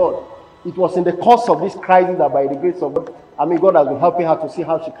in the Lord. It was in the course of this crisis that by the grace of God, God has been helping her to see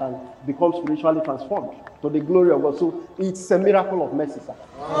how she can become spiritually transformed to the glory of God. So it's a miracle of mercy, sir.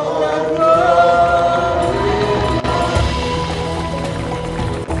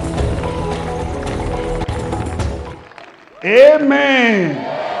 Amen.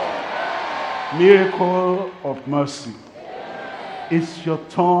 Miracle of mercy. It's your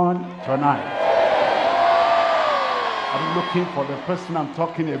turn tonight. I'm looking for the person I'm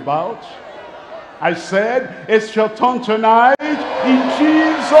talking about. I said, it's your turn tonight in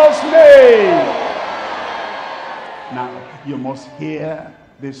Jesus' name. Now, you must hear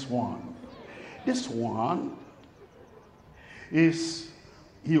this one. This one is,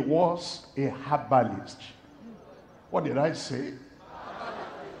 he was a herbalist. What did I say?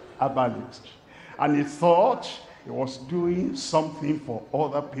 Herbalist. And he thought he was doing something for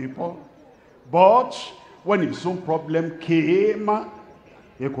other people. But when his own problem came,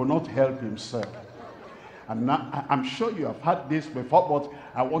 he could not help himself. And now, I'm sure you have heard this before, but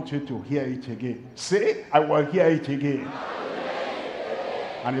I want you to hear it again. Say, I will hear it again.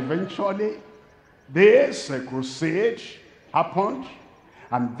 And eventually, this crusade happened,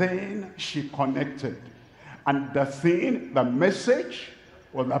 and then she connected. And the message,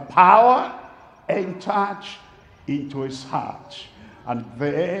 or the power, entered into his heart. And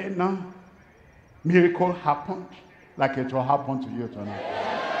then, miracle happened, like it will happen to you tonight.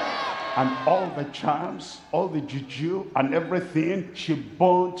 And all the charms, all the juju and everything, she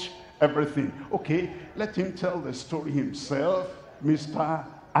burnt everything. Okay, let him tell the story himself, Mr.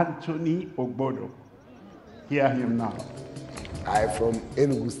 Anthony Ogbodo. Hear him now. I'm from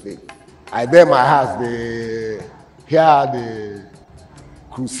Enugu State. I there my house, hear the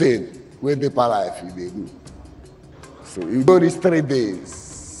crusade where the life they do. So you go these 3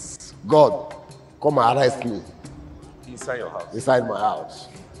 days, God come arrest me. Inside your house? Inside my house.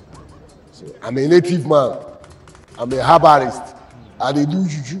 So I'm a native man. I'm a herbalist. And they do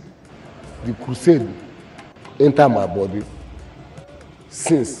juju. The crusade enter my body.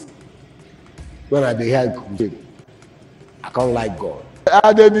 Since when I hear the crusade, I can't like God.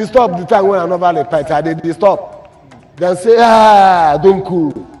 And they disturb the time when I never repent. And they disturb. Then say, don't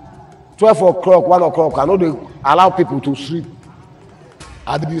cool. 12 o'clock, 1 o'clock, I know they allow people to sleep.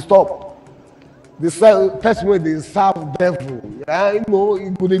 And they disturb. The person where they serve devil, you know,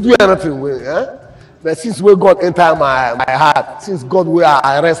 he could do anything with, but since when God enter my heart, since God will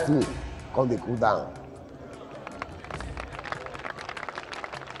arrest me, come they cool down.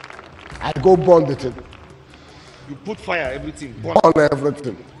 I go burn the thing. You put fire, everything, burn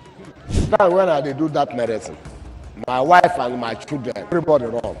everything. Now when I do that medicine, my wife and my children, everybody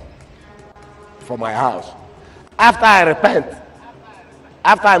run from my house. After I repent,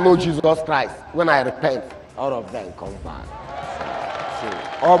 after I know Jesus Christ, when I repent, all of them come back. So,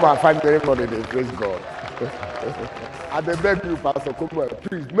 all my family, everybody, they praise God. And they beg you, Pastor Kumuyi,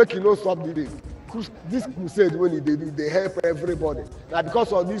 please, make you not stop this. This crusade, when they help everybody. Now,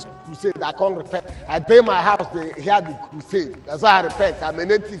 because of this crusade, I can't repent. I pay my house, they hear the crusade. That's why I repent. I'm a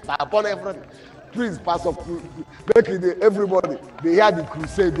native, I upon everything. Please, Pastor, make it everybody, they hear the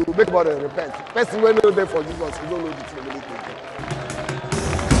crusade, they make everybody repent. Person when you're there for Jesus, you don't know the thing.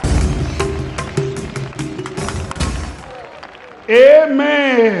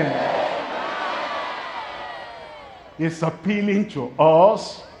 Amen. It's appealing to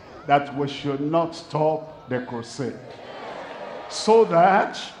us that we should not stop the crusade, so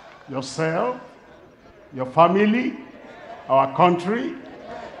that yourself, your family, our country,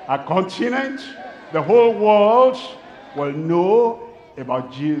 our continent, the whole world will know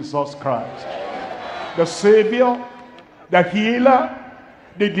about Jesus Christ, the Savior, the healer,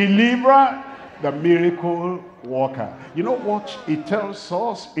 the deliverer, the miracle worker. You know what it tells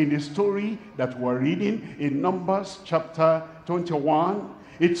us in the story that we're reading in Numbers chapter 21?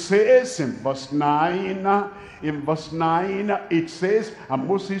 It says in verse 9, it says, and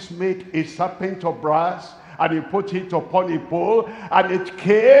Moses made a serpent of brass, and he put it upon a pole, and it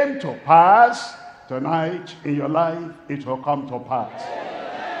came to pass. Tonight in your life, it will come to pass.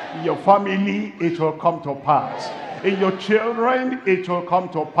 In your family, it will come to pass. In your children, it will come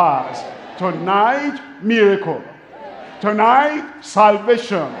to pass. Tonight, miracle. Tonight,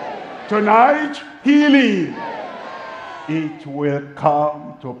 salvation. Tonight, healing. It will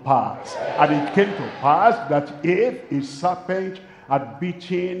come to pass. And it came to pass that if a serpent had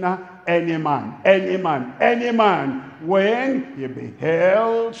bitten any man, when he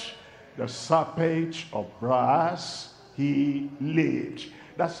beheld the serpent of brass, he lived.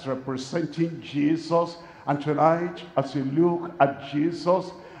 That's representing Jesus. And tonight, as you look at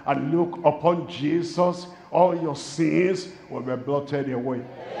Jesus and look upon Jesus, all your sins will be blotted away.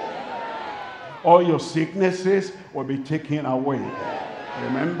 All your sicknesses will be taken away.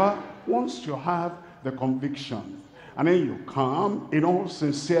 Remember, once you have the conviction, and then you come in all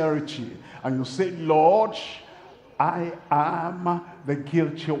sincerity, and you say, Lord, I am the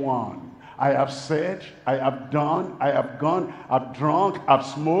guilty one. I have said, I have done, I have gone, I've drunk, I've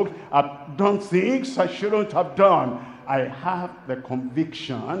smoked, I've done things I shouldn't have done. I have the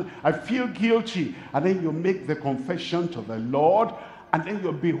conviction, I feel guilty. And then you make the confession to the Lord, and then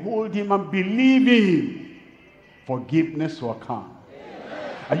you behold him and believe him. Forgiveness will come.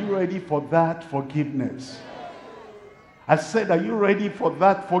 Are you ready for that forgiveness? I said, are you ready for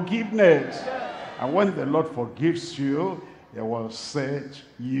that forgiveness? And when the Lord forgives you, he will set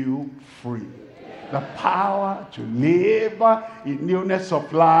you free. The power to live in newness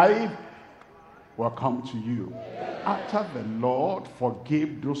of life will come to you. After the Lord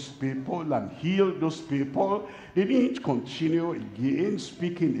forgave those people and healed those people, they didn't continue again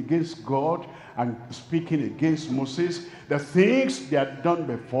speaking against God and speaking against Moses. The things they had done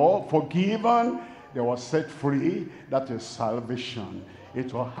before, forgiven, they were set free. That is salvation.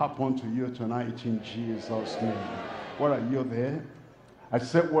 It will happen to you tonight in Jesus' name. Where are you there? I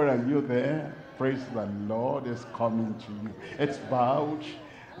said, where are you there? Praise the Lord is coming to you. It's bowed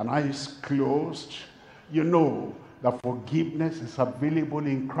and eyes closed. You know that forgiveness is available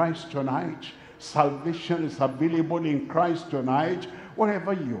in Christ tonight. Salvation is available in Christ tonight.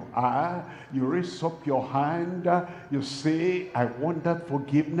 Wherever you are, you raise up your hand. You say, I want that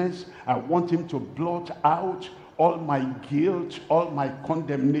forgiveness. I want him to blot out all my guilt, all my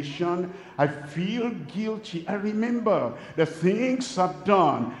condemnation. I feel guilty. I remember the things I've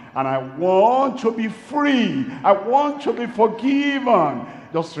done, and I want to be free. I want to be forgiven.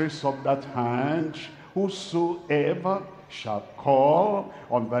 Just raise up that hand. Whosoever shall call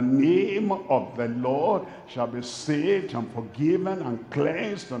on the name of the Lord shall be saved and forgiven and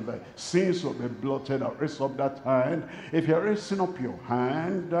cleansed, and the sins will be blotted out. Raise up that hand. If you're raising up your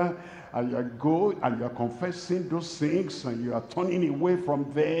hand, and you go and you're confessing those things, and you are turning away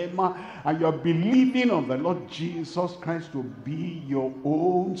from them, and you're believing on the Lord Jesus Christ to be your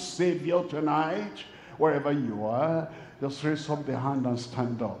own Savior tonight, wherever you are, just raise up the hand and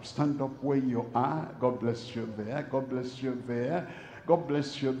stand up. Stand up where you are. God bless you there. God bless you there. God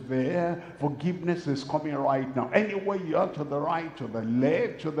bless you there. Forgiveness is coming right now. Anywhere you are, to the right, to the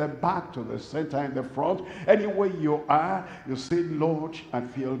left, to the back, to the center, and the front, anywhere you are, you say, Lord, I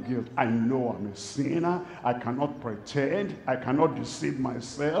feel guilt. I know I'm a sinner. I cannot pretend. I cannot deceive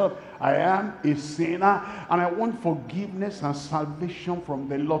myself. I am a sinner, and I want forgiveness and salvation from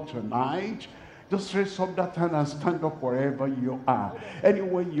the Lord tonight. Just raise up that hand and stand up wherever you are.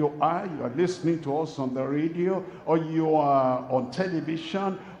 Anywhere you are listening to us on the radio, or you are on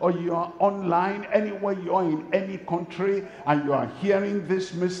television, or you are online, anywhere you are in any country, and you are hearing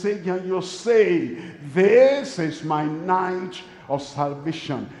this message, and you say, this is my night of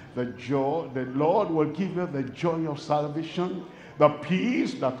salvation. The Lord will give you the joy of salvation, the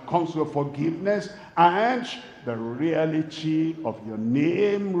peace that comes with forgiveness, and the reality of your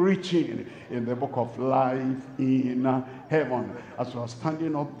name written in the book of life in heaven. As you are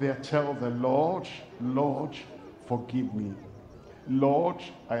standing up there, tell the Lord, Lord, forgive me. Lord,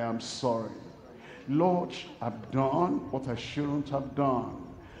 I am sorry. Lord, I've done what I shouldn't have done.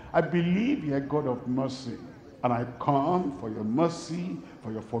 I believe you're a God of mercy, and I come for your mercy,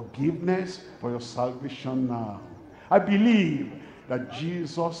 for your forgiveness, for your salvation now. I believe that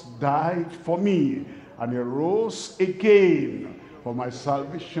Jesus died for me, and he rose again for my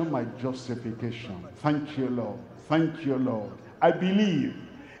salvation, my justification. Thank you, Lord. Thank you, Lord. I believe.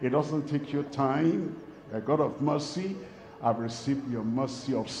 It doesn't take your time. The God of mercy, I've received your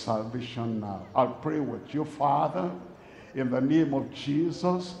mercy of salvation now. I'll pray with you, Father, in the name of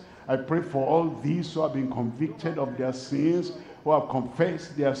Jesus. I pray for all these who have been convicted of their sins, who have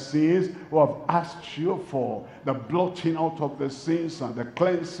confessed their sins, who have asked you for the blotting out of the sins and the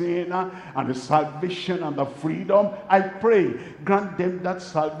cleansing and the salvation and the freedom. I pray, grant them that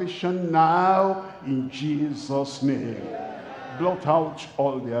salvation now in Jesus' name. Blot out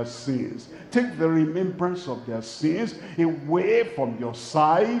all their sins. Take the remembrance of their sins away from your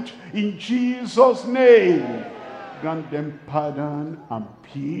sight in Jesus' name. Grant them pardon and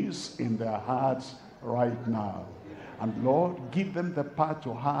peace in their hearts right now. And Lord, give them the power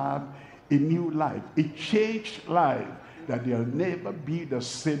to have a new life, a changed life, that they'll never be the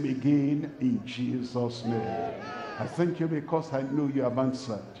same again in Jesus' name. I thank you because I know you have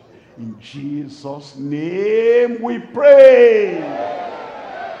answered. In Jesus' name we pray.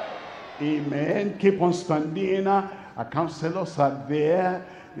 Amen. Keep on standing. Our counselors are there.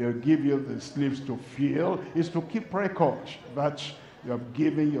 They'll give you the slips to fill. It's to keep record that you have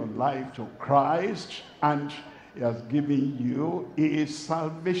given your life to Christ, and he has given you a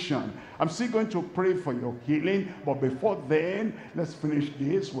salvation. I'm still going to pray for your healing, but before then, let's finish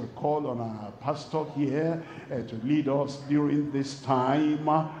this. We'll call on our pastor here to lead us during this time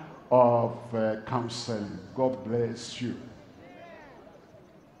of counseling. God bless you.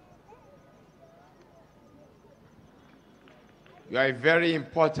 You are a very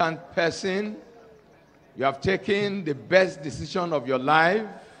important person. You have taken the best decision of your life.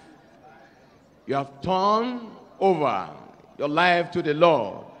 You have turned over your life to the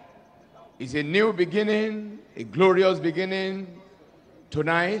Lord. It's a new beginning, a glorious beginning.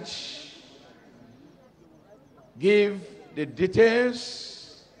 Tonight, give the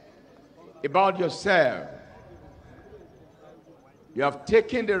details about yourself. You have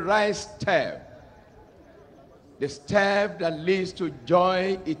taken the right step. The step that leads to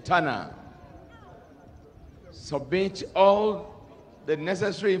joy eternal. Submit all the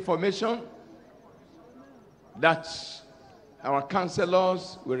necessary information that our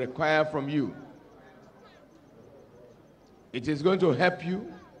counselors will require from you. It is going to help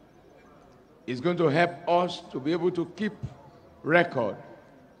you. It's going to help us to be able to keep record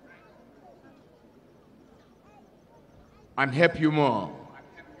and help you more.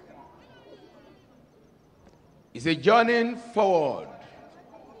 It's a journey forward.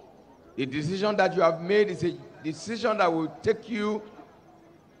 The decision that you have made is a decision that will take you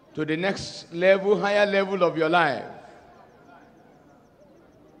to the next level, higher level of your life.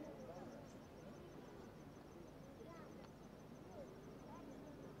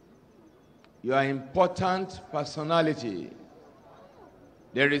 You are an important personality.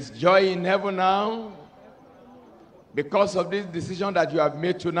 There is joy in heaven now because of this decision that you have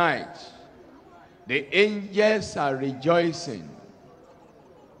made tonight. The angels are rejoicing.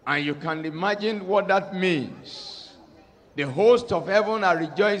 And you can imagine what that means. The hosts of heaven are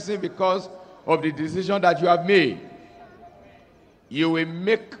rejoicing because of the decision that you have made. You will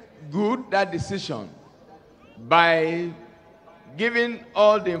make good that decision by giving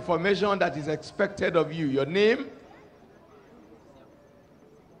all the information that is expected of you. Your name,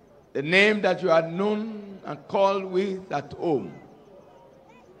 the name that you are known and called with at home.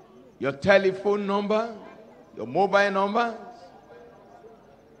 Your telephone number, your mobile number,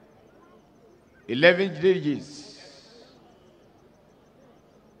 11 digits.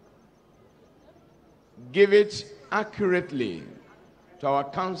 Give it accurately to our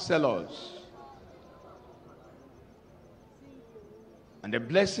counselors. And the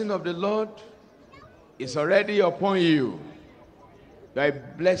blessing of the Lord is already upon you. You are a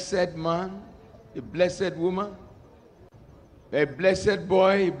blessed man, a blessed woman, a blessed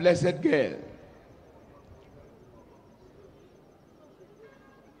boy, a blessed girl.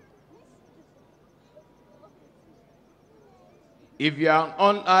 If you are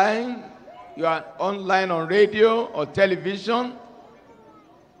online on radio or television,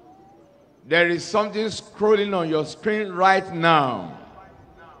 there is something scrolling on your screen right now.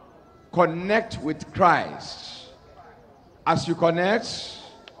 Connect with Christ. As you connect,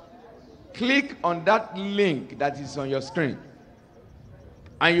 click on that link that is on your screen.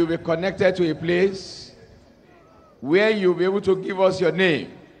 And you'll be connected to a place where you'll be able to give us your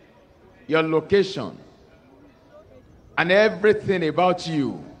name, your location, and everything about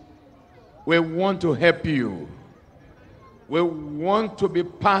you. We want to help you. We want to be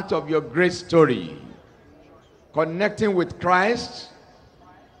part of your great story. Connecting with Christ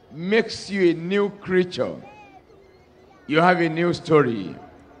makes you a new creature. You have a new story,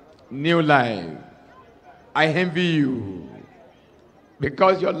 new life. I envy you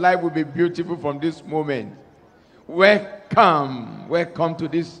because your life will be beautiful from this moment. Welcome, welcome to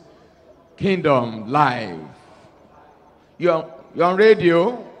this kingdom life. You're on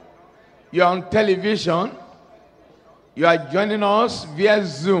radio, you're on television, you are joining us via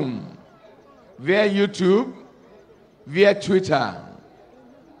Zoom, via YouTube, via Twitter,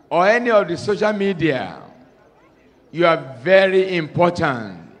 or any of the social media. You are very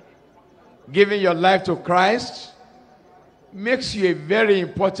important. Giving your life to Christ makes you a very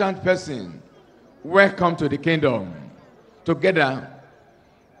important person. Welcome to the kingdom. Together,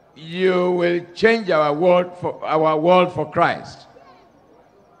 you will change our world for Christ.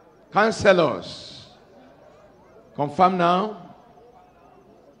 Counselors, confirm now.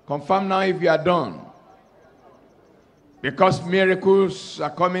 Confirm now if you are done. Because miracles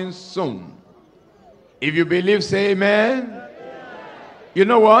are coming soon. If you believe, say amen. Amen. You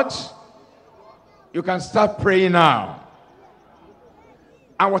know what? You can start praying now.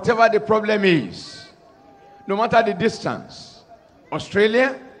 And whatever the problem is, no matter the distance,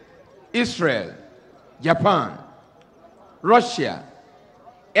 Australia, Israel, Japan, Russia,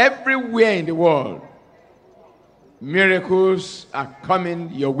 everywhere in the world, miracles are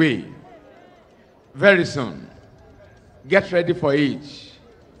coming your way very soon. Get ready for it.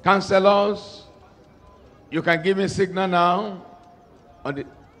 Counselors, you can give me a signal now on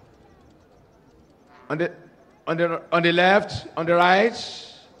the left, on the right.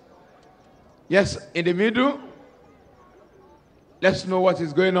 Yes, in the middle. Let's know what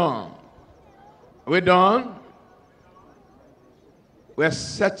is going on. Are we done? We're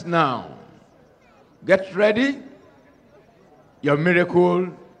set now. Get ready. Your miracle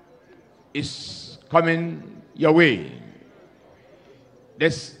is coming your way.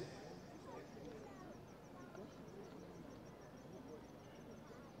 There's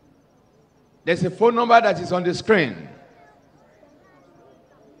a phone number that is on the screen.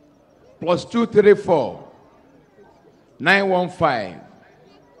 +234 915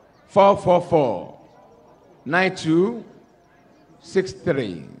 444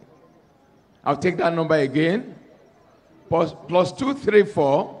 9263. I'll take that number again.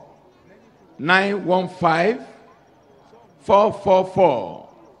 +234 915 444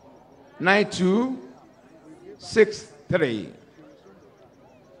 9263.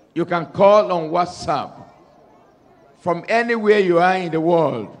 You can call on WhatsApp from anywhere you are in the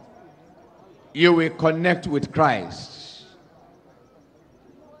world. You will connect with Christ.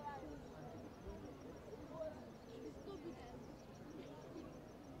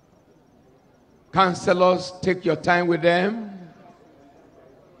 Counselors, take your time with them.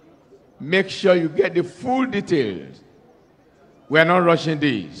 Make sure you get the full details. We are not rushing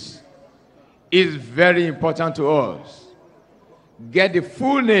this. It's very important to us. Get the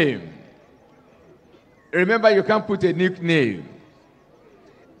full name. Remember, you can't put a nickname.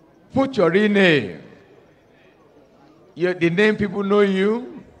 Put your real name. The name people know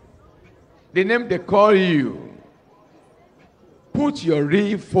you. The name they call you. Put your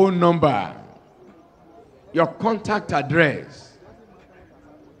real phone number. Your contact address.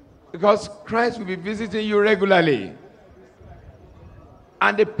 Because Christ will be visiting you regularly.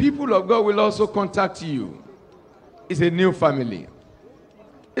 And the people of God will also contact you. It's a new family.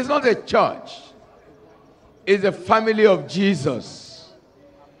 It's not a church. It's a family of Jesus.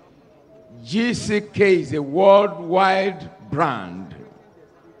 GCK is a worldwide brand.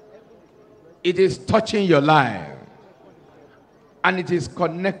 It is touching your life. And it is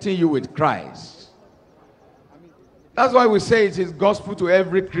connecting you with Christ. That's why we say it is gospel to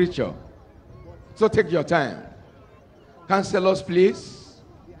every creature. So take your time. Counselors, please.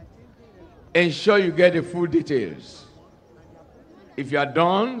 Ensure you get the full details. If you are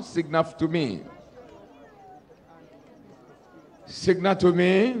done, signal to me. Signal to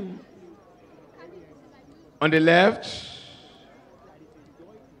me. On the left.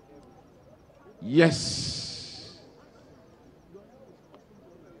 Yes.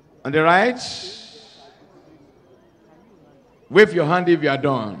 On the right. Wave your hand if you are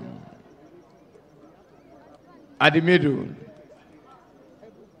done. At the middle.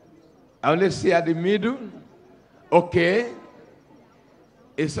 I only see at the middle. Okay.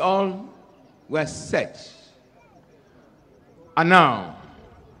 It's all we're set. And now,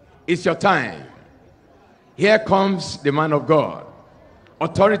 it's your time. Here comes the man of God.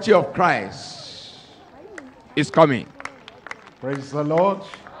 Authority of Christ is coming. Praise the Lord.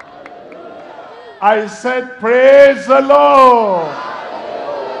 I said, praise the Lord.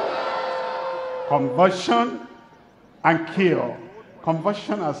 Conversion and cure.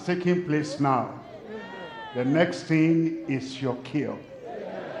 Conversion has taken place now. The next thing is your cure.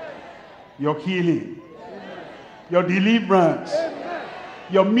 Your healing. Your deliverance.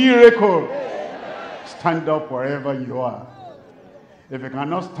 Your miracle. Stand up wherever you are. If you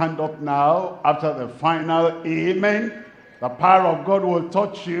cannot stand up now, after the final amen, the power of God will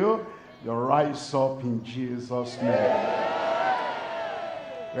touch you. You rise up in Jesus' name.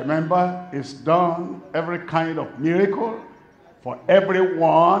 Remember, it's done every kind of miracle for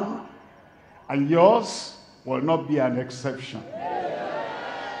everyone, and yours will not be an exception.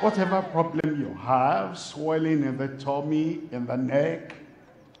 Whatever problem you have, swelling in the tummy, in the neck,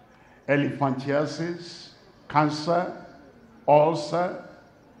 elephantiasis, cancer, ulcer,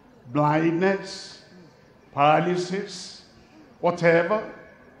 blindness, paralysis, whatever,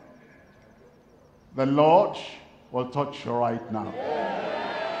 the Lord will touch you right now.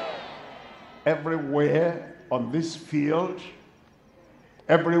 Everywhere on this field,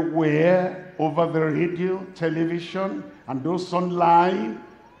 everywhere over the radio, television, and those online,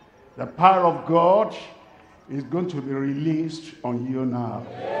 the power of God is going to be released on you now.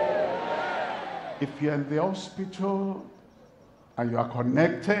 If you're in the hospital and you are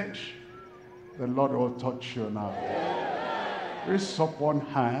connected, the Lord will touch you now. Raise up one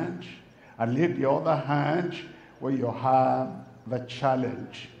hand and lay the other hand where you have the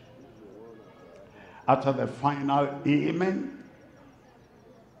challenge. After the final amen,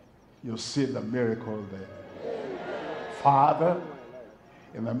 you'll see the miracle there. Father,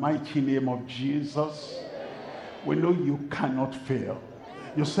 in the mighty name of Jesus, we know you cannot fail.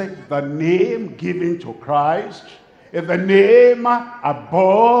 You said the name given to Christ is the name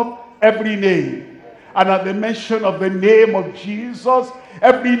above every name. And at the mention of the name of Jesus,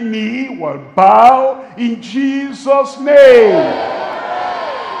 every knee will bow in Jesus' name.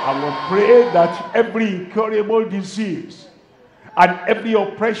 I will pray that every incurable disease and every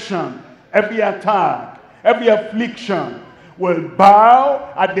oppression, every attack, every affliction will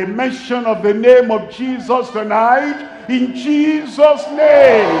bow at the mention of the name of Jesus tonight, in Jesus'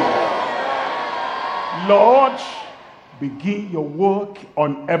 name. Lord, begin your work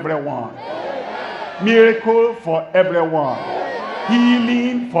on everyone. Miracle for everyone.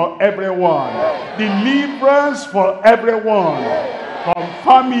 Healing for everyone. Deliverance for everyone.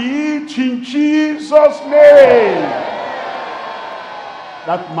 Confirm it in Jesus' name.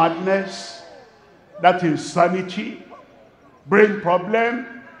 That madness, that insanity, brain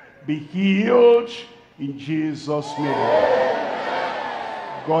problem, be healed in Jesus' name.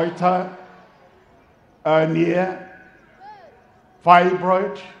 Goiter, hernia,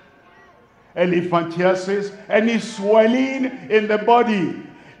 fibroid, elephantiasis, any swelling in the body,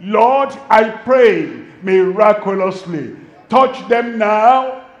 Lord, I pray miraculously, touch them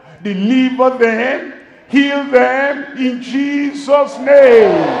now, deliver them, heal them in Jesus'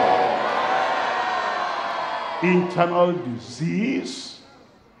 name. Internal disease,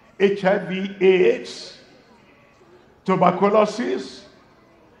 HIV, AIDS, tuberculosis,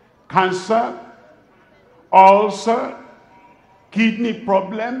 cancer, ulcer, kidney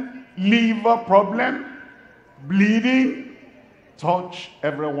problem, liver problem, bleeding, touch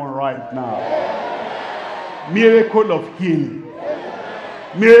everyone right now. Miracle of healing,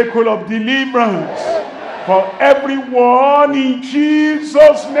 miracle of deliverance for everyone in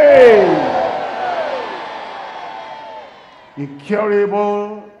Jesus' name.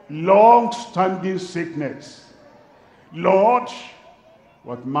 Incurable, long-standing sickness. Lord,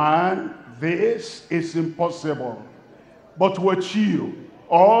 with man, this is impossible. But with you,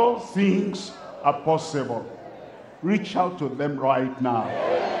 all things are possible. Reach out to them right now.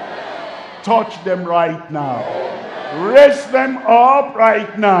 Touch them right now. Raise them up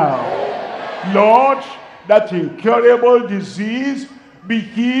right now. Lord, that incurable disease be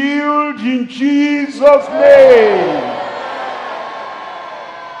healed in Jesus' name.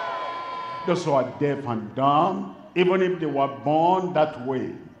 Those who are deaf and dumb, even if they were born that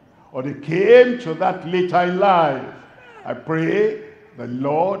way, or they came to that later in life, I pray the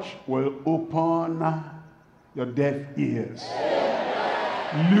Lord will open your deaf ears.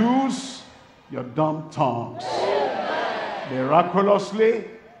 Loose your dumb tongues. Miraculously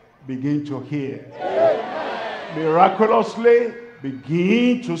begin to hear. Miraculously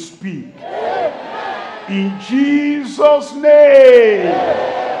begin to speak. In Jesus' name.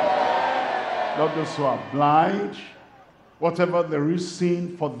 Lord, those who are blind, whatever the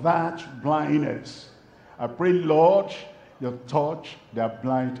reason for that blindness, I pray, Lord, you touch their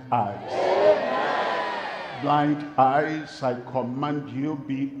blind eyes. Blind eyes, I command you,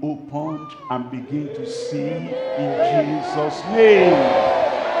 be opened and begin to see in Jesus' name.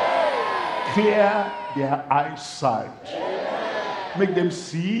 Clear their eyesight. Make them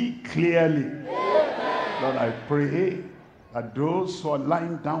see clearly. Lord, I pray that those who are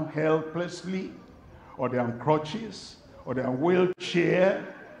lying down helplessly, or they're on crutches, or they're in a wheelchair,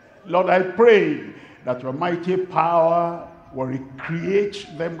 Lord, I pray that your mighty power will recreate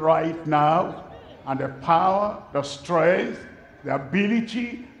them right now, and the power, the strength, the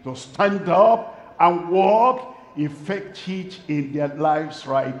ability to stand up and walk, effect it in their lives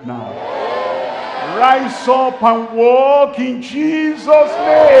right now. Rise up and walk in Jesus'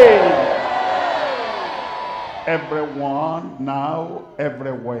 name. Everyone now,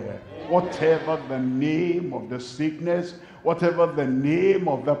 everywhere, whatever the name of the sickness, whatever the name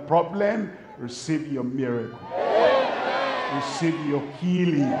of the problem, receive your miracle. Receive your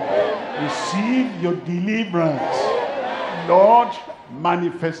healing. Receive your deliverance. Lord,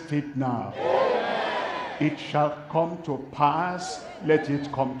 manifest it now. It shall come to pass. Let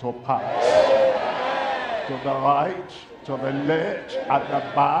it come to pass. To the right, to the left, at the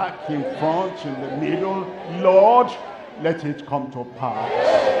back, in front, in the middle. Lord, let it come to pass.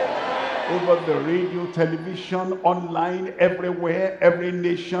 Over the radio, television, online, everywhere, every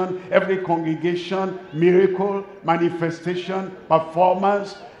nation, every congregation, miracle, manifestation,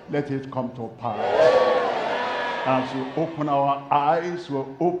 performance, let it come to pass. As we open our eyes,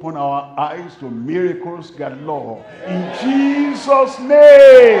 we'll open our eyes to miracles galore. In Jesus'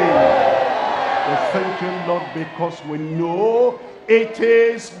 name. We thank you, Lord, because we know it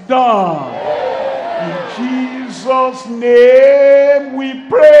is done. In Jesus' name we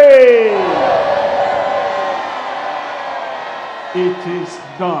pray. It is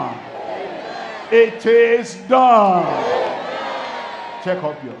done. It is done. Check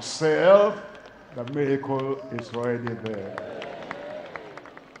up yourself. The miracle is already there.